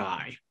of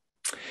AI.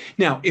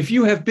 Now, if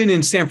you have been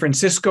in San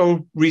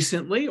Francisco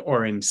recently,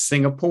 or in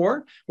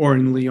Singapore, or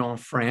in Lyon,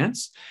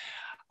 France,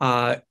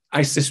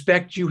 I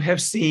suspect you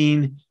have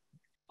seen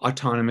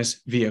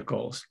autonomous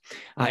vehicles.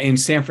 In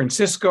San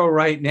Francisco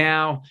right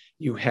now,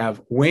 you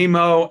have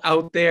Waymo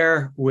out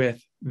there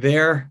with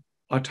their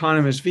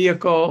autonomous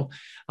vehicle.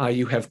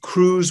 You have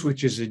Cruise,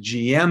 which is a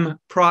GM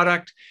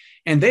product,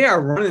 and they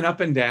are running up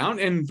and down.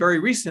 And very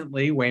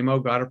recently,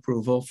 Waymo got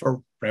approval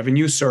for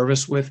revenue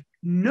service with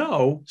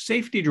no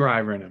safety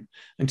driver in them.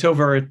 Until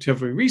very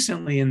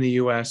recently in the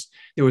US,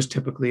 there was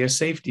typically a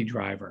safety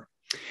driver.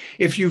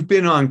 If you've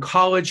been on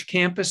college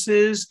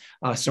campuses,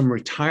 some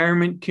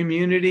retirement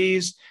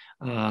communities,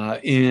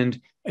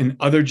 and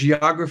other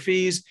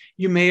geographies,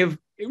 you may have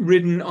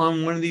ridden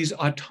on one of these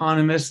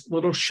autonomous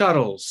little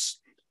shuttles,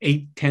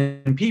 8,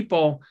 10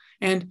 people.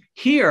 And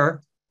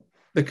here,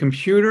 the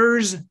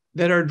computers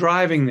that are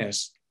driving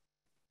this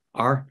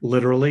are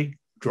literally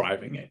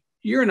driving it.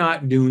 You're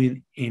not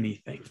doing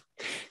anything.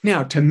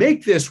 Now, to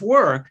make this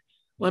work,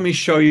 let me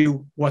show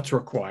you what's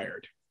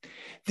required.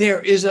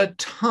 There is a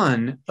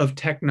ton of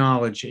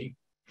technology.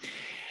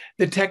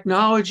 The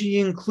technology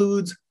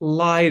includes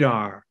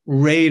LiDAR,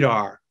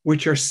 radar,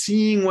 which are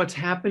seeing what's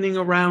happening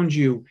around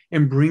you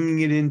and bringing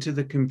it into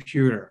the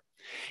computer.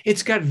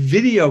 It's got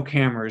video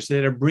cameras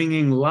that are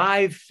bringing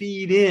live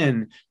feed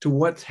in to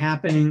what's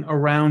happening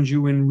around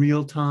you in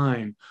real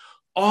time.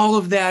 All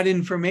of that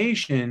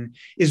information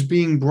is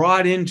being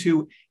brought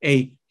into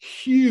a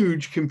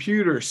huge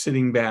computer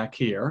sitting back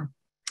here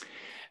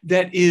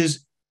that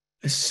is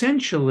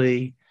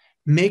essentially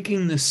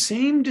making the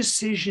same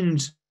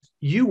decisions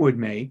you would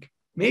make,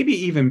 maybe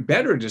even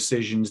better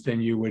decisions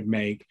than you would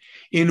make,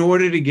 in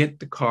order to get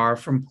the car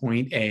from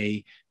point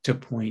A to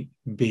point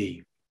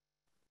B.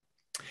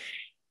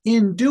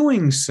 In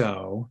doing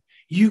so,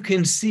 you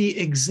can see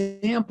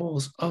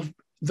examples of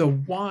the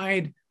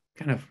wide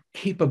kind of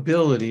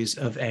capabilities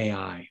of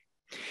AI.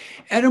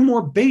 At a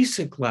more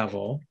basic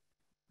level,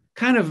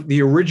 kind of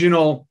the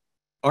original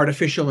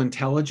artificial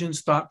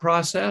intelligence thought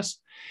process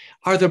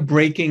are the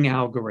braking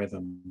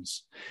algorithms.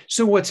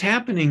 So what's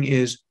happening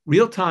is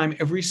real time,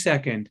 every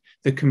second,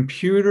 the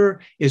computer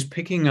is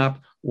picking up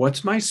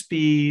what's my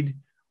speed,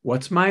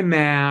 what's my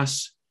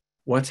mass,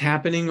 what's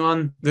happening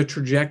on the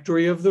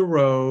trajectory of the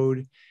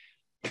road,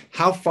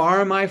 how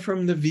far am I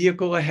from the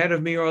vehicle ahead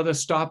of me or the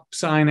stop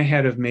sign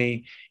ahead of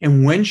me,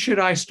 and when should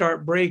I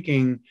start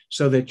braking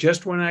so that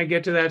just when I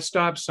get to that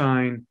stop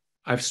sign,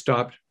 I've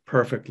stopped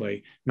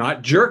perfectly.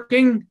 Not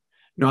jerking,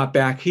 not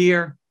back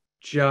here,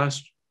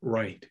 just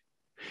right.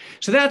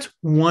 So that's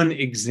one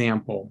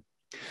example.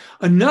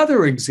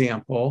 Another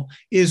example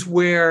is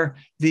where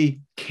the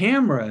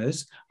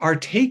cameras are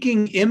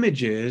taking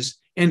images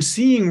and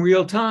seeing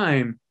real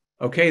time.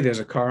 Okay, there's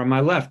a car on my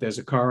left, there's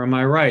a car on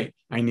my right.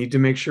 I need to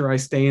make sure I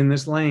stay in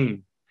this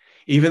lane.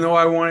 Even though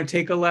I want to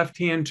take a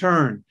left-hand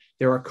turn,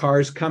 there are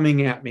cars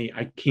coming at me.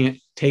 I can't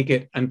take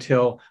it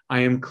until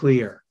I am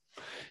clear.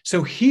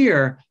 So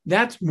here,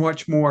 that's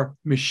much more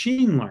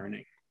machine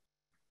learning.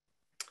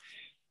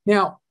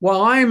 Now,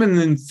 while I am an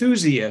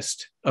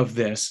enthusiast of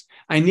this,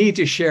 I need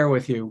to share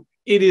with you,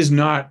 it is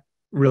not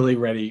really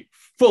ready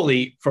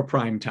fully for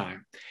prime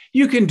time.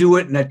 You can do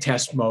it in a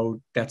test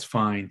mode, that's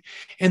fine.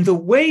 And the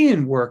way it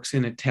works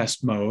in a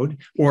test mode,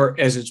 or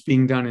as it's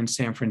being done in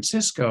San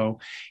Francisco,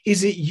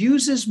 is it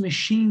uses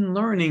machine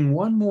learning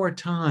one more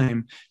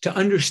time to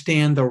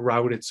understand the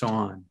route it's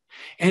on.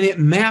 And it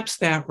maps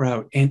that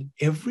route. And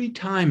every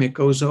time it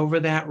goes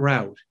over that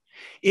route,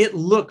 it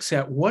looks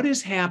at what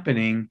is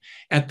happening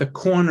at the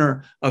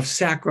corner of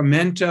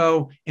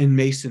Sacramento and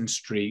Mason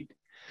Street.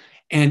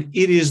 And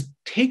it is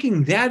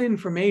taking that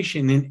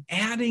information and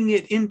adding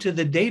it into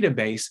the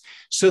database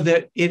so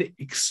that it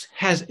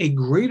has a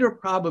greater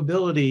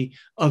probability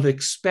of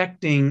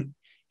expecting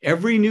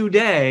every new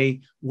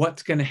day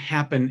what's going to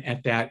happen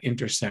at that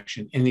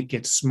intersection. And it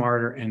gets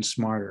smarter and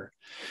smarter.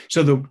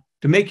 So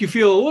to make you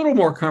feel a little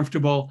more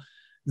comfortable,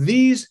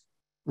 these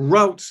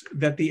routes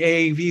that the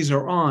AAVs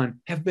are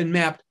on have been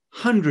mapped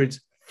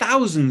hundreds,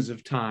 thousands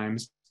of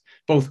times,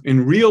 both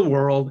in real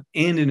world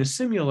and in a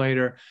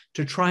simulator,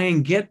 to try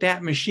and get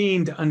that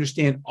machine to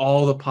understand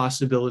all the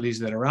possibilities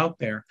that are out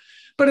there.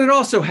 But it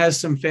also has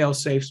some fail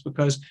safes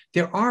because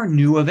there are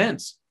new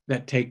events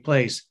that take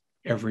place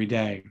every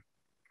day.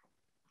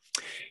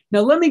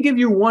 Now, let me give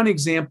you one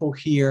example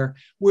here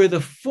where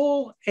the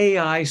full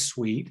AI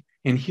suite,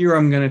 and here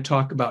I'm going to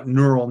talk about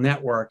neural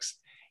networks,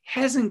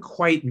 hasn't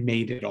quite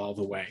made it all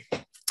the way.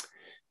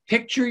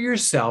 Picture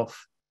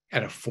yourself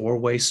at a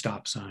four-way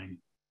stop sign.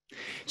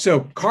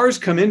 So cars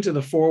come into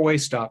the four-way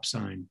stop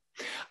sign.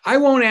 I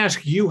won't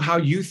ask you how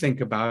you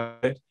think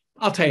about it.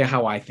 I'll tell you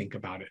how I think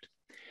about it.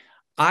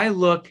 I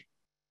look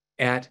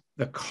at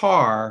the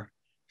car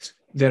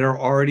that are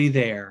already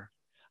there.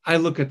 I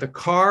look at the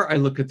car, I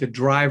look at the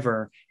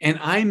driver, and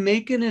I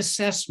make an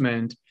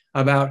assessment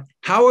about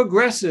how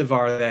aggressive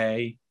are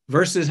they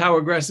versus how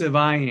aggressive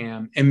I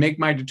am, and make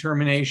my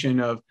determination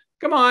of,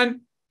 come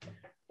on,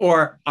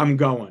 or I'm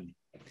going.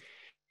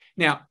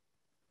 Now,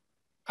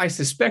 I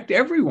suspect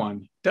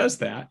everyone does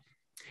that.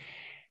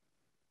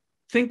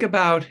 Think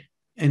about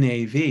an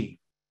AV.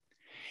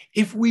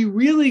 If we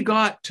really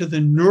got to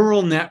the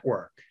neural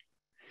network,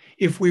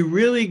 if we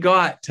really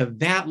got to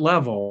that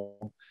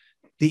level,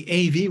 the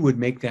AV would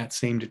make that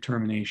same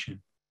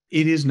determination.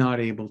 It is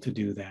not able to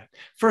do that.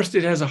 First,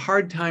 it has a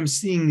hard time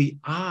seeing the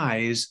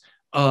eyes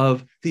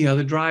of the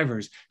other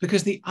drivers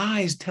because the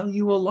eyes tell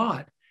you a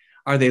lot.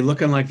 Are they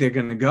looking like they're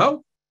going to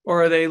go?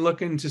 Or are they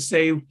looking to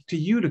say to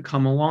you to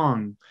come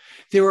along?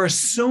 There are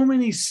so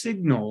many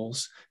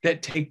signals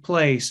that take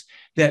place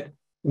that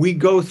we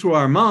go through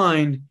our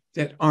mind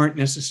that aren't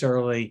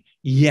necessarily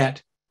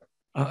yet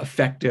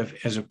effective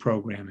as a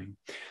programming.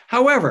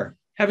 However,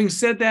 having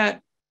said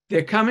that,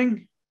 they're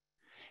coming,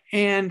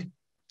 and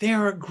they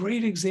are a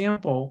great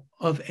example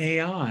of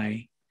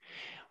AI.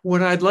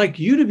 What I'd like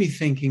you to be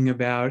thinking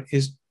about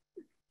is,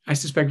 I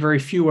suspect very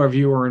few of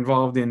you are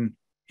involved in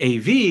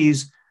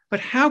AVs, but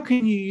how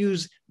can you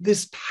use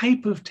this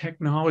type of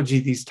technology,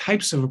 these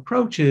types of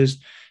approaches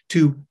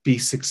to be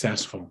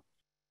successful?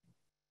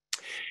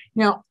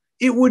 Now,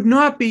 it would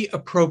not be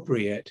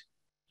appropriate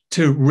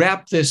to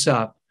wrap this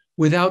up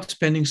without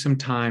spending some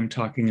time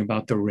talking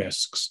about the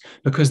risks,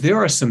 because there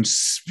are some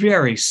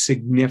very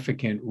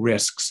significant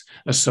risks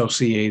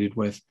associated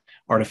with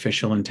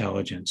artificial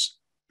intelligence.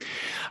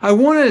 I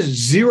want to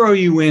zero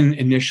you in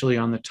initially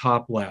on the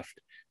top left,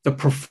 the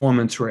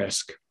performance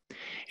risk,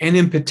 and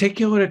in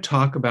particular to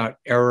talk about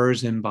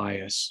errors and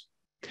bias.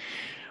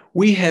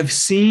 We have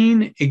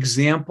seen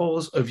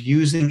examples of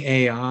using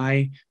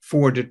AI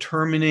for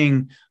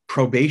determining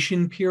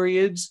probation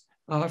periods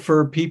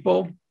for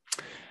people,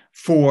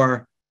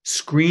 for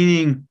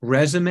screening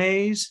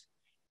resumes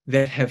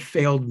that have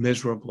failed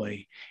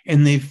miserably.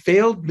 And they've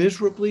failed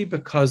miserably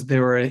because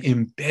there are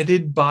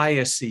embedded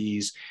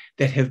biases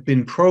that have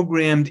been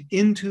programmed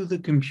into the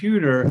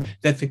computer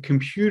that the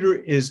computer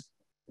is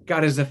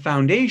got as a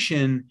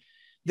foundation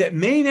that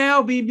may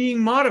now be being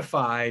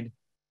modified,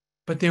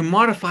 but they're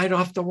modified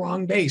off the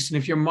wrong base. And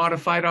if you're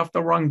modified off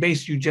the wrong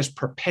base, you just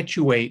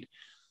perpetuate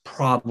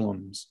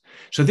problems.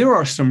 So there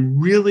are some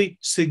really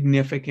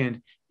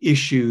significant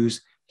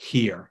issues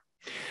here.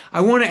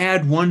 I want to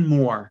add one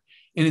more,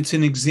 and it's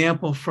an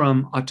example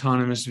from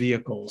autonomous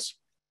vehicles.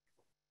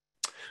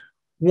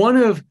 One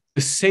of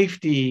the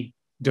safety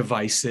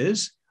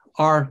devices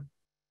are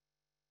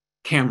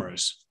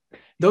cameras.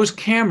 Those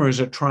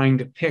cameras are trying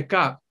to pick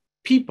up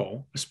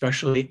people,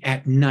 especially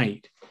at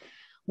night.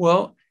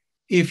 Well,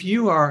 if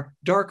you are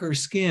darker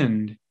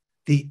skinned,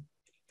 the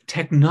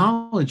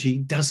technology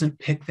doesn't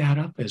pick that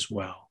up as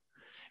well.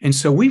 And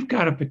so we've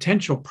got a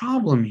potential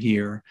problem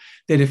here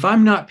that if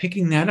I'm not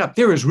picking that up,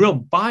 there is real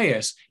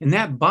bias, and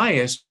that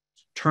bias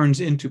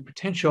turns into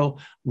potential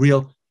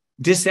real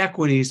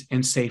disequities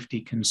and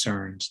safety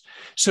concerns.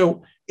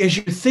 So as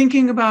you're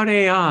thinking about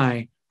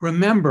AI,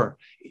 remember,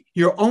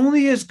 you're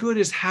only as good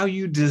as how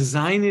you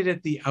design it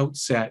at the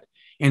outset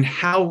and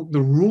how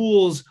the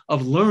rules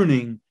of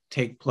learning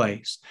take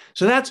place.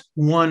 So that's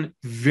one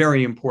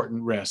very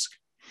important risk.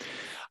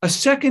 A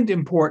second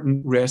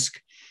important risk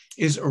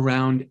is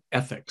around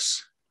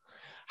ethics.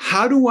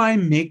 How do I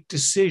make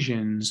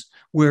decisions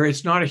where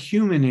it's not a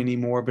human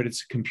anymore, but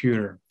it's a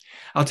computer?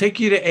 I'll take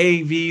you to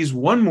AVs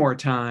one more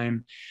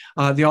time.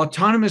 The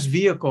autonomous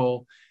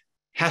vehicle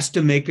has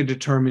to make a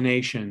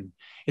determination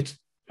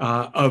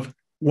of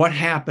what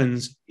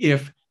happens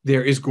if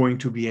there is going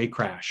to be a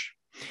crash.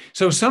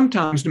 So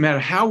sometimes, no matter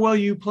how well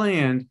you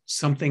planned,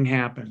 something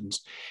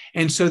happens.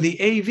 And so the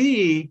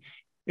AV,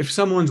 if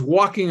someone's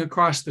walking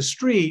across the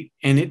street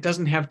and it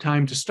doesn't have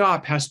time to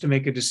stop, has to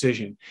make a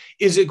decision.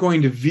 Is it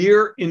going to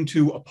veer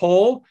into a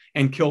pole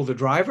and kill the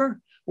driver,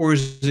 or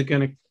is it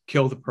going to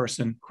kill the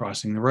person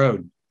crossing the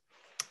road?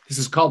 This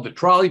is called the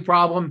trolley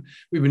problem.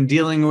 We've been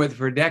dealing with it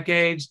for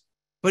decades,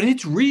 but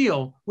it's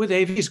real with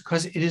AVs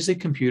because it is a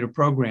computer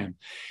program.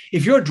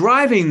 If you're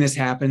driving, this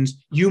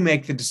happens, you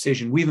make the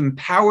decision. We've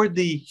empowered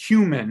the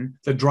human,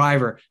 the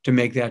driver, to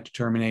make that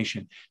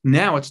determination.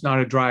 Now it's not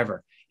a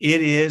driver.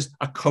 It is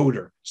a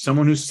coder,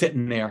 someone who's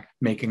sitting there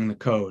making the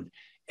code.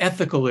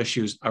 Ethical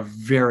issues are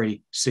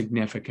very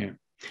significant.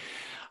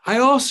 I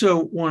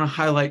also want to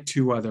highlight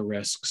two other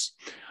risks.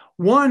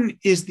 One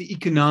is the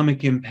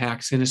economic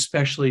impacts and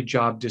especially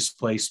job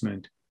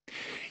displacement.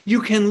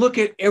 You can look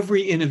at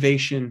every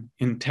innovation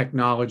in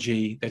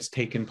technology that's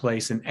taken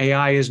place, and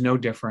AI is no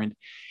different.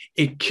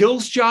 It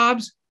kills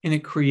jobs and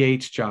it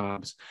creates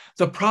jobs.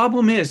 The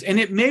problem is, and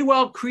it may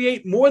well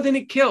create more than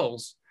it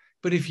kills,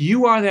 but if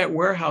you are that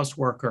warehouse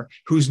worker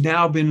who's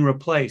now been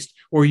replaced,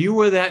 or you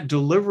are that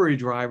delivery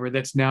driver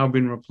that's now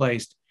been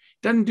replaced,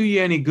 it doesn't do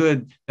you any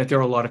good that there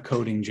are a lot of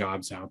coding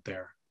jobs out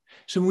there.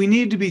 So we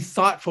need to be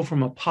thoughtful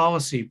from a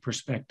policy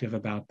perspective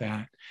about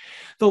that.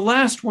 The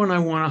last one I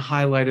want to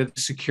highlight are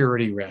the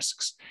security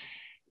risks.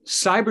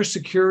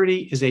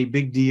 Cybersecurity is a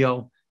big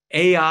deal.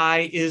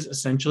 AI is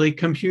essentially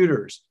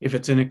computers. If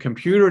it's in a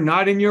computer,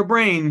 not in your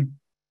brain,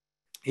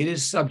 it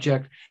is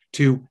subject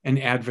to an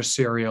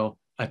adversarial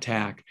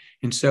attack.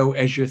 And so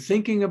as you're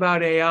thinking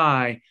about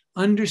AI,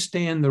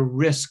 understand the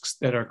risks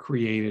that are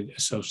created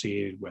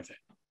associated with it.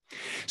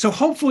 So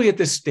hopefully at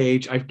this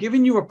stage, I've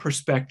given you a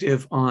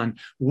perspective on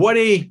what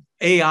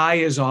AI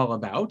is all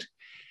about.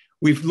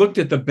 We've looked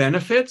at the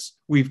benefits.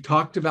 We've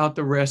talked about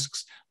the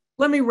risks.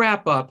 Let me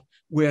wrap up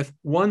with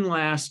one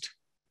last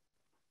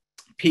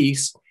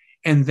piece,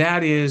 and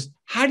that is,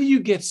 how do you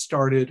get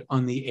started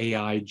on the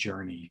AI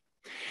journey?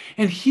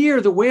 And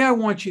here, the way I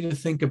want you to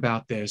think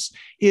about this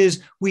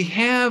is we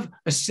have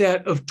a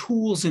set of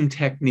tools and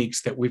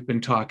techniques that we've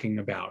been talking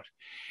about.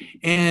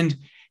 And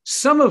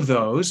some of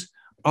those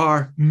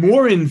are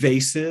more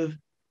invasive,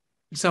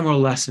 some are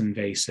less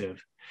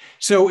invasive.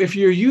 So if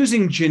you're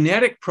using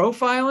genetic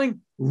profiling,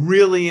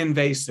 really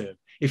invasive.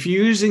 If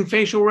you're using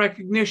facial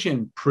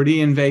recognition,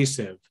 pretty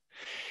invasive.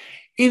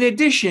 In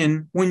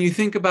addition, when you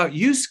think about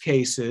use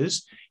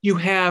cases, you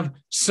have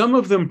some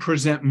of them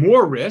present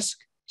more risk,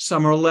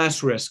 some are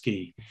less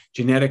risky.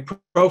 Genetic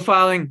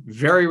profiling,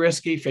 very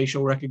risky.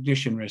 Facial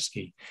recognition,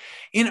 risky.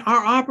 In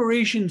our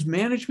operations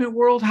management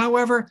world,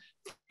 however,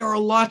 there are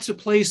lots of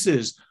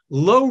places,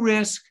 low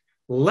risk,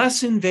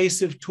 less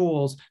invasive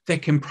tools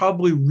that can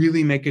probably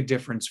really make a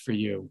difference for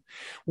you.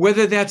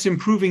 Whether that's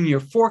improving your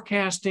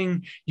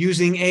forecasting,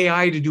 using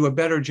AI to do a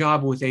better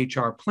job with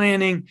HR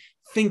planning,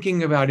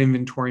 thinking about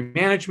inventory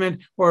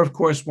management, or of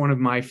course, one of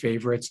my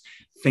favorites,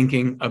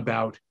 thinking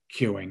about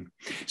queuing.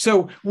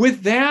 So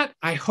with that,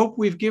 I hope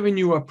we've given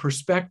you a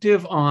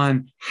perspective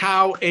on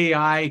how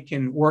AI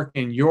can work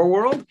in your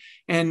world.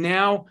 And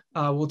now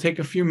we'll take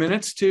a few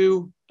minutes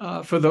to,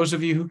 for those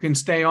of you who can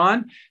stay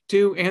on,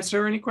 to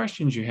answer any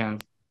questions you have.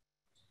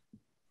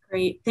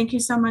 Great. Thank you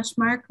so much,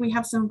 Mark. We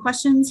have some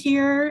questions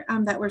here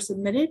that were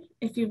submitted.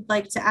 If you'd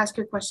like to ask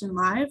your question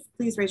live,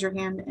 please raise your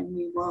hand and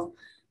we will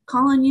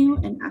call on you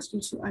and ask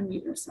you to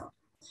unmute yourself.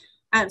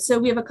 So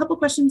we have a couple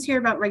questions here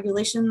about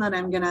regulation that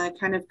I'm going to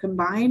kind of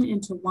combine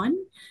into one.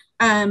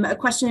 A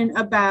question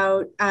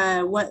about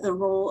what the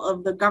role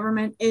of the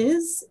government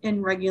is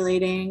in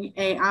regulating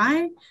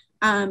AI,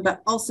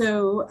 but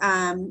also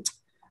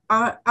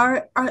are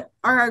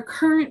our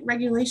current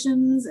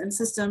regulations and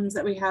systems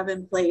that we have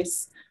in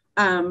place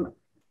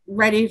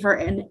ready for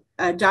an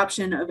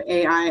adoption of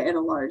AI at a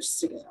large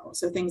scale?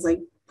 So things like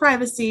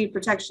privacy,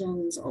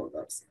 protections, all of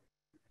those.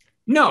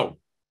 No,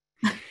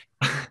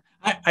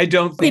 I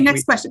don't think. Okay,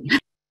 next question.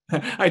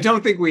 I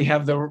don't think we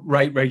have the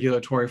right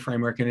regulatory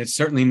framework, and it's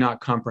certainly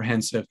not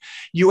comprehensive.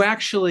 You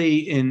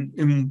actually,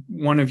 in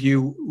one of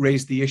you,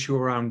 raised the issue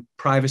around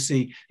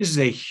privacy. This is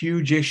a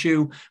huge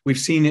issue. We've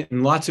seen it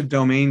in lots of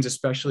domains,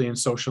 especially in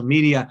social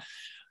media.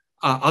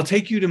 I'll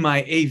take you to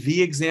my AV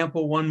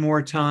example one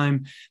more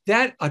time.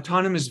 That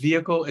autonomous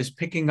vehicle is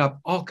picking up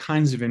all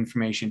kinds of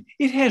information.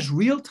 It has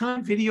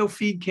real-time video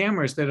feed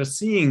cameras that are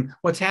seeing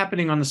what's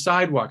happening on the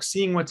sidewalk,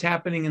 seeing what's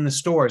happening in the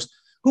stores.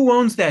 Who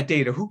owns that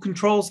data? Who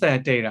controls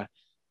that data?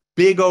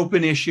 Big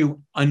open issue,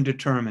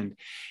 undetermined.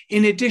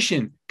 In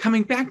addition,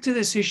 coming back to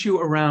this issue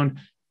around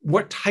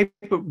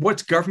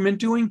what's government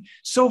doing,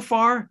 so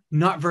far,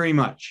 not very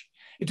much.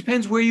 It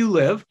depends where you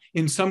live.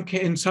 In some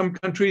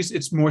countries,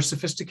 it's more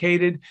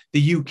sophisticated.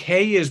 The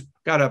UK has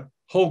got a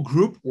whole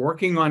group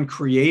working on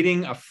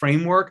creating a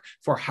framework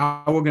for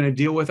how we're going to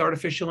deal with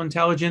artificial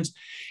intelligence.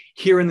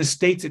 Here in the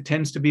States, it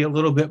tends to be a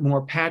little bit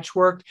more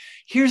patchwork.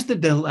 Here's the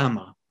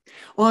dilemma.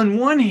 On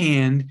one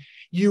hand,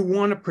 you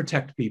want to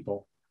protect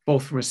people,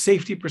 both from a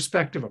safety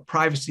perspective, a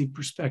privacy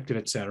perspective,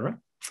 et cetera.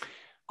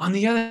 On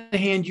the other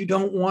hand, you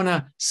don't want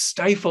to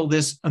stifle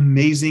this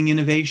amazing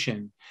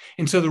innovation.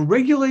 And so the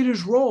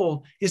regulator's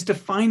role is to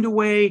find a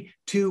way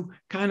to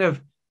kind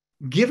of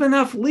give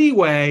enough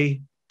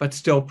leeway, but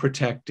still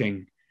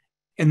protecting.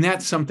 And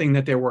that's something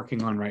that they're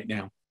working on right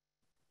now.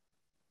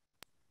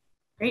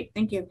 Great,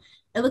 thank you.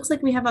 It looks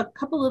like we have a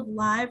couple of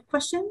live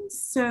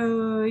questions.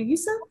 So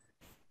Yusuf,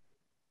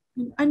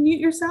 unmute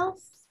yourself.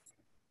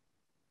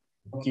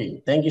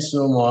 Okay, thank you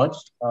so much,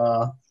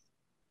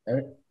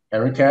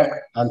 Erica,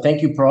 and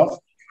thank you, Prof.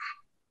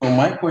 So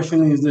my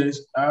question is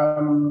this: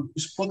 you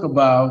spoke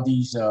about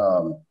these,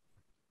 the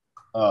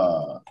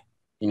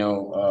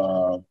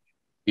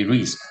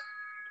risk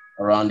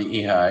around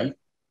the AI.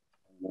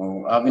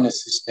 Having a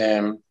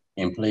system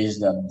in place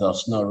that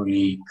does not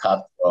really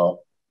capture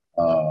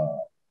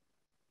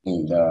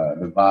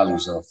the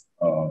values of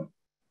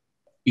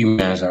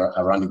humans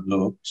around the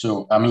globe.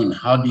 So, I mean,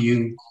 how do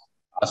you?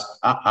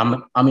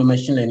 I'm a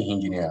machine learning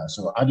engineer.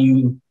 So, how do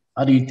you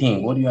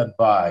think? What do you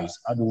advise?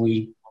 How do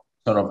we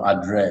sort of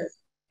address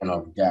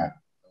that?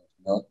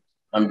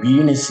 And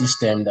being a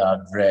system that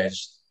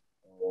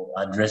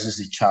addresses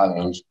the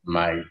challenge in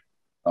my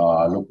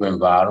local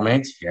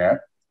environment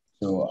here.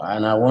 So,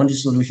 and I want the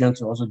solution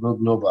to also go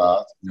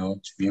global, to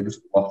be able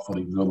to work for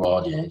the global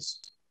audience.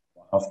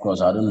 Of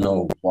course, I don't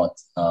know what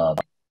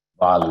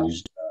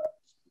values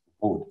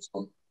hold.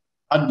 So,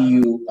 how do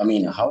you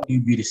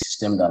build a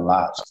system that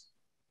lasts?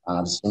 And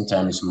at the same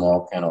time, it's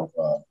more kind of.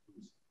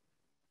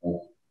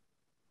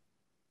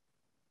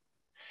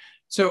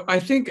 So I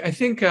think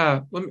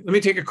let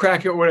me take a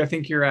crack at what I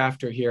think you're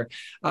after here.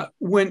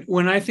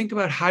 When I think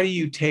about how do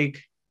you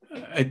take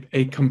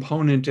a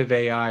component of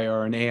AI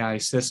or an AI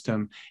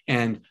system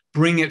and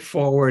bring it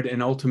forward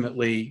and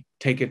ultimately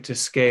take it to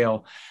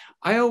scale,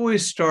 I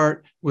always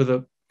start with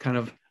a kind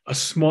of a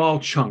small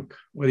chunk,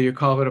 whether you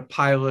call it a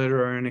pilot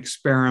or an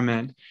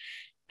experiment.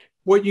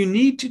 What you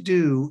need to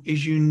do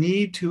is you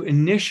need to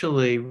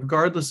initially,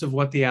 regardless of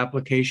what the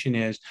application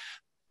is,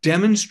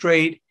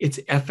 demonstrate its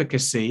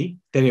efficacy,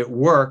 that it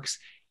works,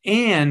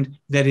 and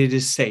that it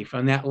is safe.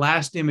 On that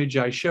last image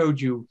I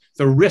showed you,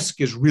 the risk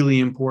is really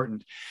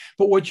important.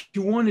 But what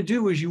you want to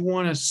do is you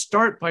want to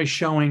start by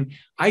showing,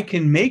 I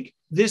can make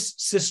this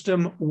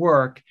system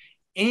work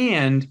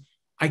and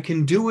I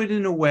can do it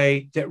in a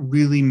way that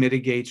really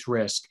mitigates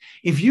risk.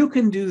 If you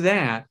can do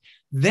that,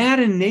 that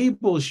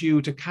enables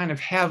you to kind of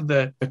have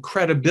the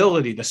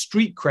credibility, the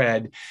street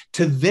cred,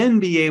 to then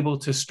be able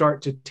to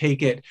start to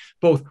take it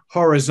both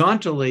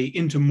horizontally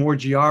into more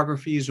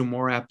geographies or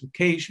more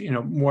application,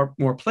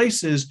 more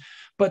places,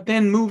 but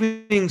then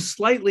moving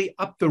slightly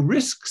up the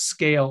risk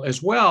scale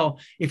as well,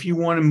 if you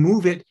want to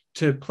move it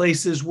to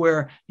places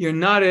where you're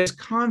not as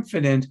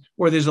confident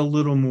or there's a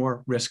little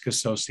more risk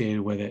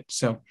associated with it.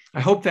 So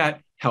I hope that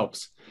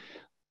helps.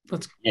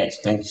 Yes,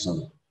 thank you so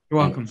much. You're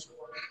welcome.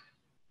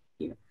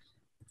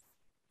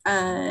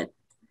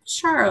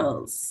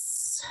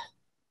 Charles,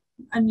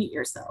 unmute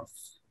yourself.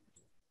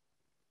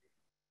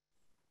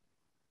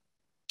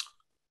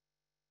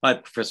 Hi,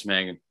 Professor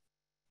Fagan.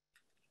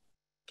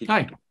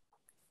 Hi.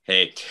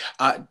 Hey.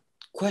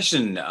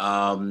 Question.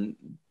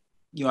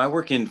 I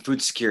work in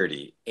food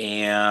security,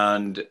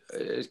 and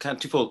it's kind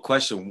of twofold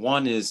question.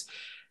 One is,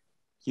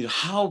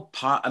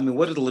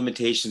 what are the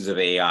limitations of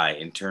AI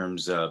in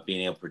terms of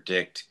being able to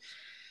predict,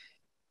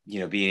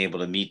 being able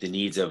to meet the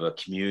needs of a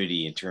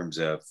community in terms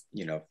of,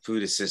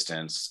 food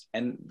assistance?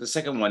 And the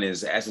second one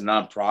is, as a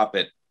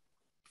nonprofit,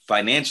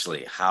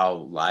 financially, how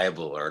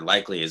liable or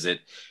likely is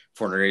it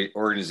for an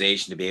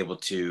organization to be able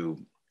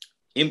to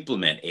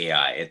implement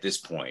AI at this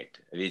point?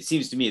 I mean, it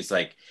seems to me it's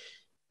like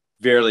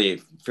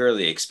fairly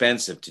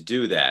expensive to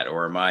do that,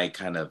 or am I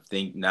kind of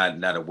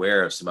not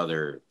aware of some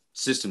other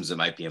systems that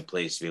might be in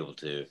place to be able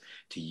to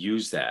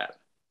use that?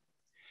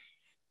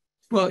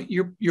 Well,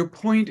 your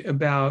point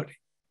about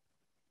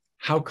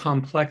how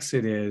complex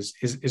it is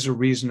a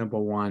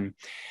reasonable one.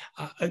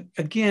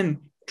 Again,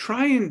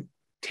 try and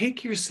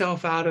take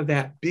yourself out of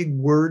that big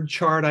word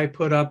chart I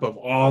put up of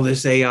all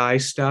this AI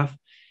stuff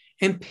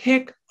and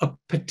pick a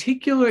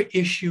particular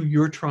issue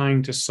you're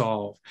trying to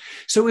solve.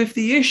 So if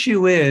the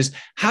issue is,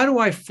 how do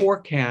I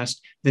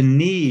forecast the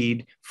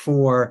need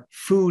for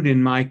food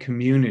in my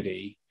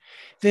community,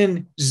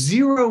 then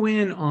zero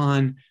in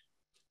on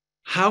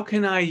how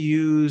can I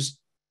use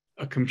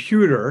a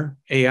computer,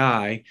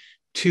 AI,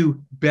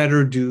 to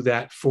better do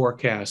that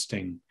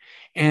forecasting.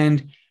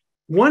 And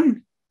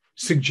one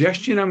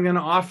suggestion I'm going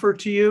to offer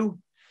to you,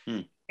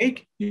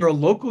 take your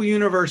local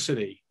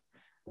university,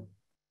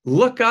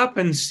 look up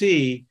and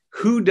see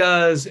who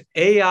does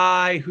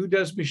AI, who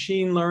does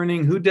machine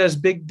learning, who does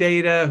big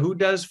data, who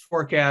does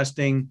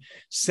forecasting,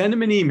 send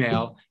them an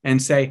email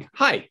and say,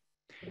 hi,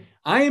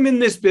 I am in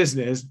this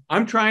business.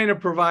 I'm trying to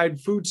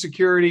provide food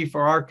security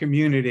for our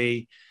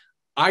community.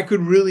 I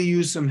could really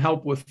use some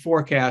help with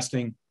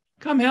forecasting.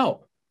 Come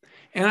help.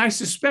 And I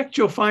suspect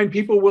you'll find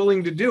people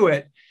willing to do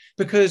it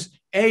because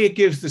A, it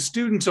gives the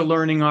students a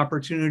learning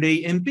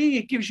opportunity, and B,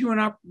 it gives you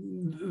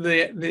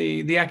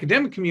the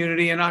academic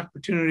community an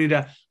opportunity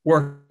to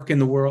work in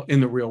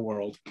the real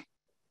world.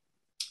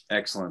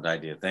 Excellent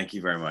idea. Thank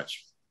you very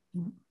much.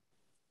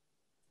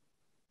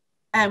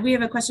 We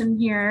have a question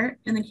here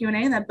in the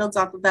Q&A that builds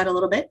off of that a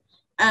little bit.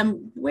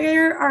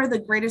 Where are the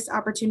greatest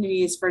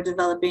opportunities for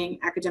developing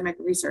academic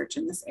research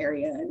in this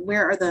area? And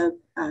where are the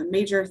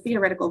major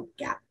theoretical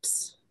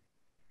gaps?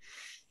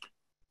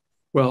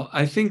 Well,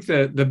 I think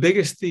the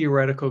biggest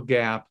theoretical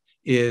gap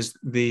is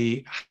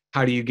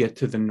how do you get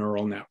to the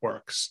neural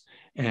networks?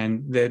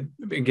 And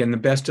again, the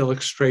best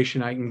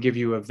illustration I can give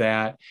you of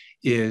that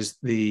is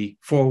the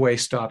four-way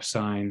stop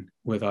sign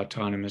with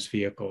autonomous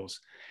vehicles.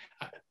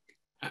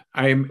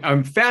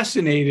 I'm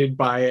fascinated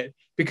by it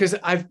because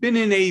I've been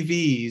in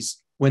AVs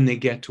when they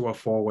get to a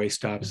four-way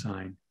stop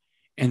sign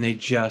and they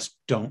just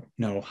don't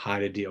know how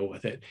to deal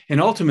with it. And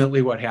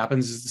ultimately what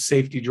happens is the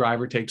safety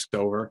driver takes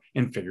over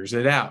and figures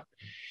it out.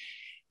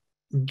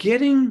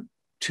 Getting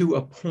to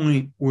a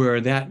point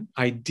where that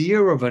idea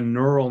of a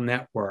neural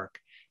network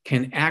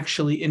can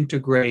actually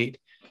integrate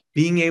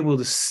being able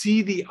to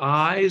see the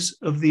eyes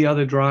of the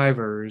other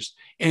drivers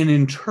and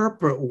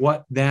interpret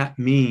what that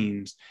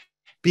means,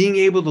 being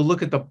able to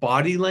look at the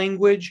body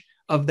language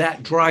of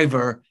that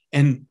driver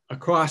and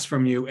across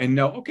from you and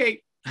know,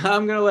 okay,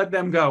 I'm going to let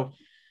them go.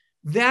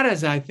 That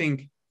is, I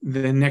think,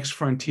 the next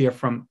frontier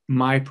from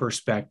my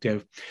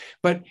perspective.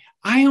 But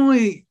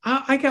I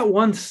got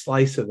one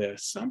slice of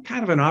this. I'm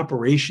kind of an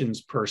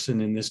operations person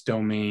in this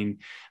domain.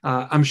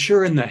 I'm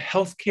sure in the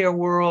healthcare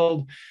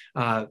world,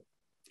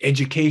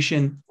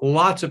 education,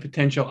 lots of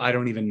potential I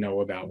don't even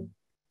know about.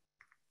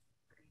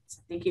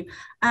 Thank you.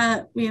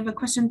 We have a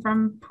question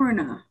from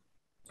Purna.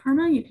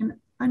 Purna, you can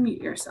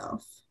unmute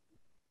yourself.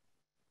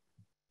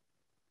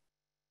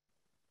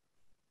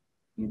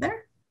 You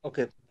there?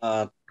 Okay.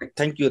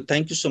 Thank you.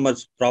 Thank you so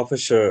much,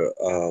 Professor,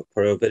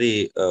 for a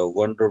very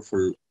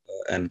wonderful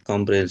and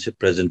comprehensive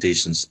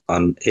presentations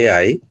on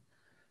AI.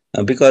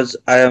 Because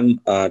I am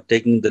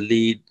taking the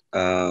lead,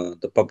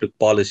 the public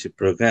policy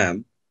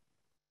program.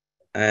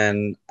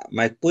 And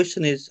my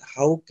question is,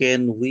 how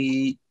can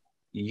we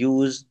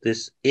use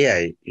this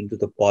AI into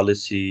the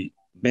policy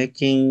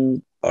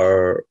making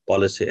or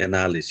policy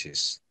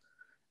analysis?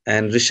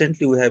 And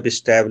recently we have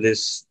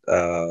established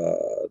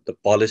the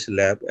policy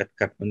lab at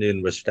Kathmandu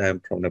University. I'm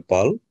from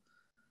Nepal.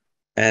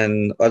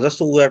 And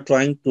also we are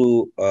trying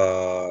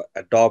to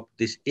adopt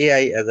this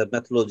AI as a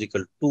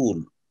methodological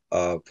tool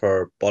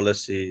for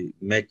policy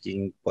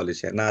making,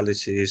 policy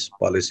analysis,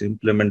 policy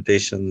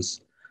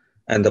implementations,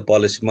 and the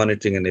policy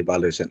monitoring and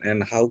evaluation.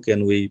 And how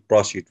can we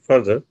proceed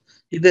further?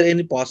 Is there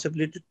any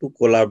possibility to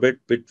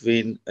collaborate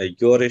between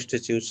your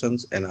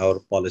institutions and our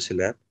policy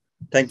lab?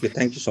 Thank you.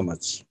 Thank you so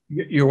much.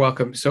 You're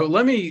welcome. So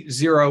let me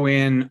zero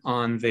in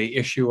on the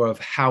issue of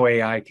how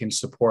AI can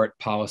support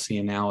policy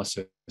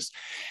analysis.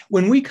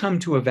 When we come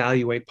to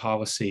evaluate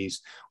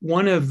policies,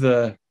 one of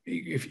the,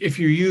 if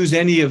you use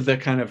any of the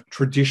kind of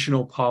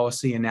traditional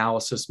policy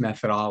analysis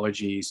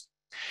methodologies,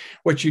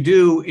 what you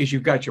do is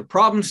you've got your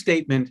problem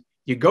statement,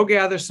 you go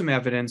gather some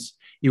evidence,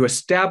 you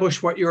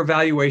establish what your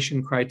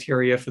evaluation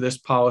criteria for this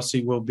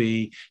policy will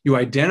be, you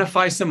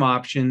identify some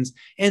options,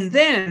 and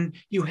then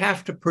you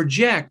have to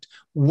project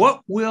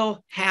what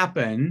will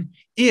happen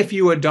if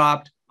you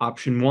adopt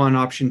option 1,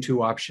 option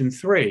 2, option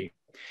 3.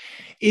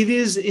 It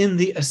is in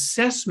the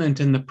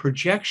assessment and the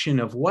projection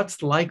of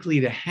what's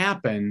likely to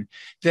happen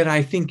that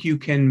I think you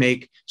can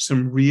make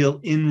some real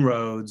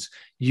inroads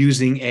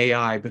using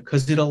AI,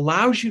 because it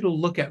allows you to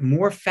look at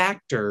more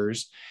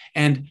factors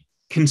and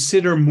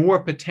consider more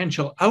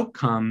potential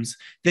outcomes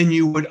than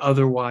you would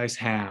otherwise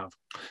have.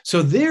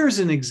 So there's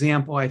an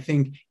example, I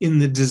think, in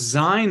the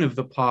design of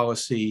the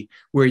policy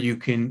where you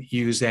can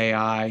use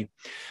AI.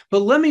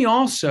 But let me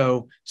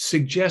also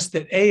suggest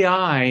that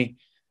AI,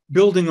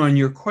 building on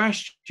your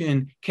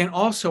question, can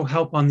also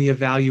help on the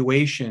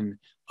evaluation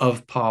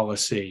of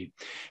policy.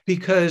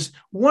 Because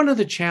one of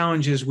the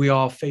challenges we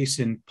all face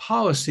in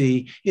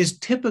policy is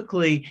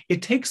typically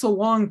it takes a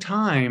long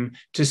time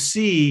to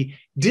see,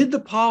 did the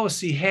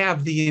policy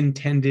have the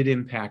intended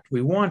impact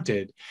we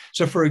wanted?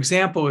 So for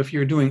example, if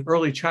you're doing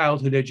early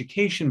childhood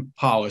education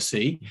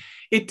policy,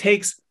 it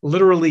takes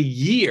literally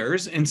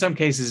years, in some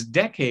cases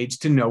decades,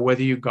 to know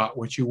whether you got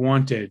what you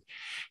wanted.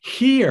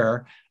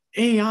 Here,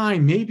 AI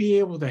may be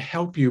able to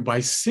help you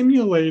by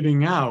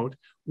simulating out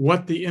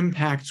what the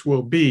impacts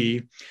will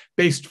be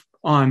based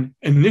on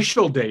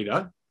initial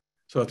data.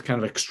 So it's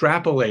kind of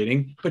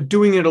extrapolating, but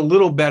doing it a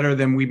little better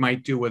than we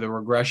might do with a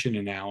regression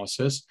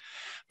analysis,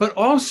 but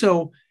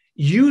also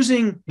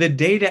using the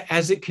data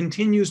as it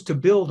continues to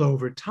build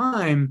over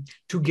time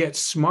to get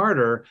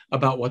smarter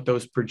about what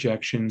those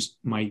projections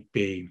might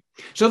be.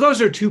 So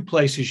those are two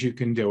places you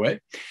can do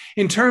it.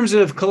 In terms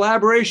of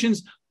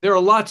collaborations, there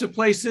are lots of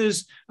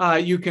places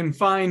you can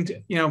find,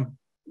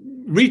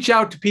 reach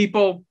out to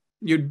people.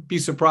 You'd be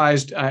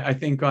surprised, I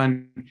think,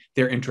 on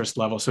their interest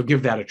level. So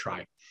give that a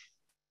try.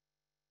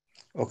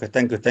 Okay,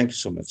 thank you. Thank you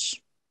so much.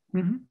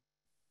 Mm-hmm.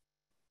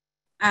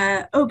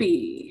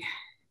 Obi,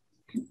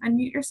 can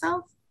unmute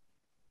yourself.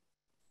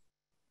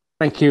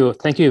 Thank you.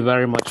 Thank you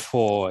very much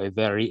for a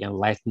very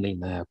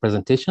enlightening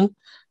presentation.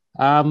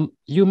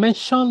 You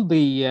mentioned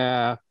the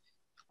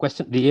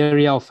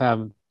area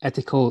of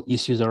ethical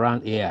issues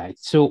around AI.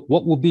 So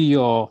what would be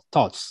your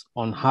thoughts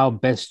on how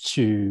best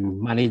to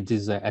manage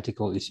these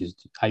ethical issues?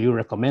 Are you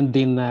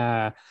recommending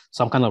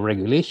some kind of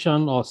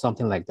regulation or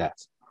something like that?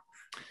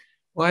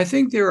 Well, I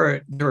think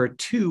there are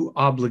two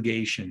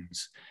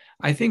obligations.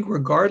 I think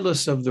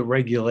regardless of the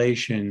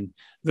regulation,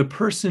 the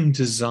person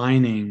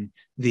designing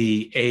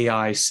the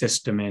AI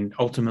system and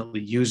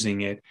ultimately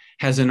using it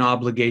has an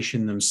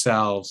obligation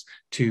themselves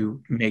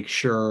to make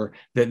sure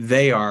that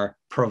they are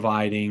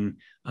providing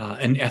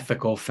an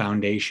ethical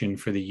foundation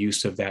for the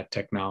use of that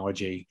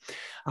technology.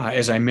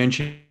 As I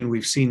mentioned,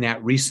 we've seen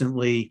that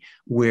recently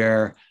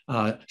where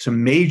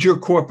some major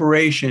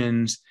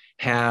corporations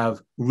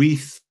have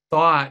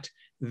rethought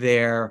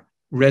their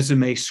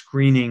resume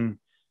screening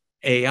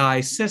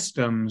AI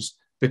systems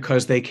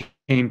because they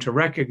came to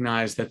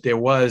recognize that there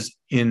was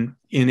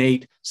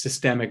innate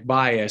systemic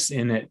bias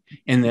in it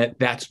and that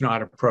that's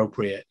not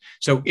appropriate.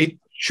 So it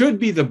should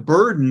be the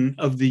burden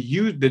of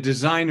the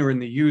designer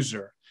and the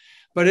user.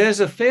 But as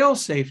a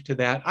fail-safe to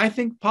that, I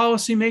think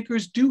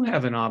policymakers do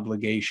have an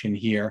obligation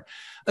here,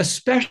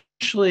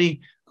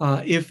 especially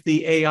if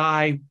the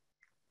AI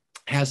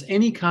has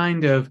any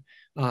kind of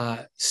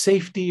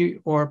safety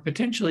or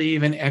potentially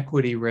even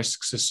equity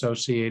risks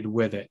associated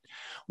with it.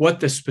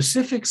 What the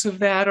specifics of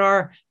that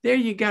are, there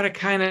you got to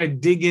kind of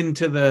dig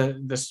into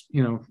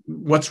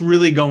what's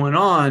really going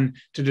on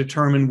to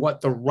determine what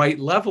the right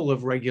level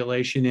of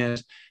regulation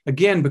is.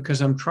 Again,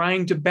 because I'm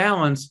trying to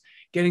balance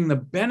getting the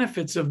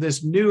benefits of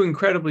this new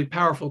incredibly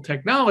powerful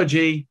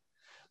technology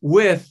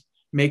with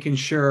making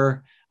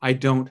sure I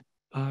don't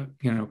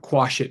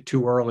quash it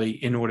too early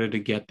in order to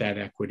get that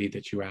equity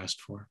that you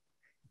asked for.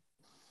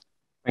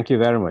 Thank you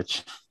very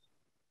much.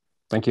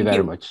 Thank you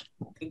very much.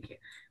 Thank you.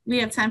 We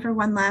have time for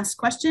one last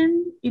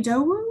question.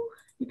 Idowu,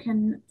 you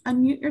can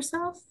unmute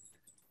yourself.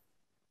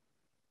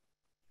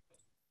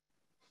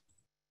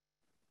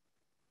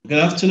 Good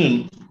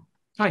afternoon.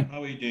 Hi.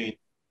 How are you doing?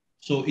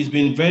 So it's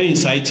been very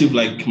insightful,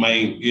 like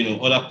my,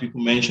 other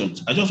people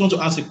mentioned. I just want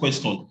to ask a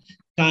question.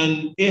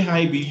 Can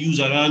AI be used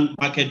around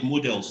market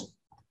models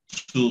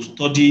to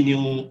study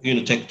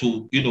new, tech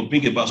to,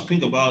 bring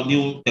about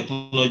new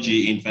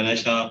technology in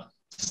financial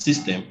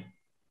system?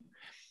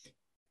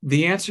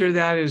 The answer to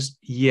that is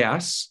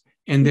yes.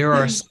 And there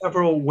are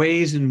several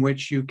ways in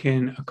which you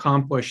can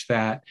accomplish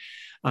that.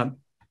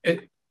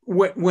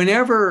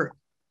 Whenever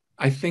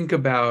I think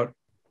about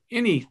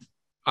any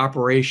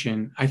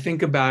operation, I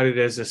think about it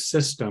as a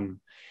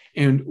system.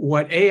 And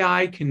what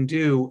AI can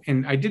do,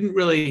 and I didn't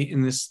really,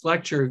 in this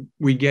lecture,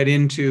 we get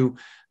into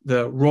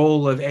the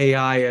role of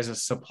AI as a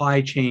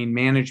supply chain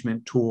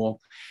management tool.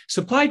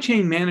 Supply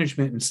chain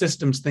management and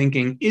systems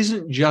thinking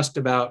isn't just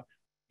about,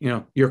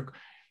 your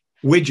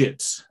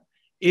widgets.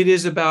 It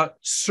is about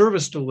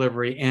service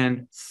delivery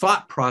and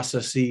thought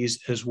processes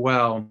as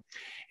well.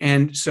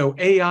 And so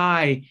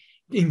AI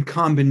in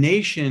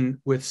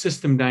combination with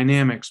system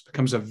dynamics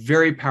becomes a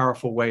very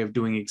powerful way of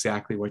doing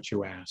exactly what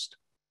you asked.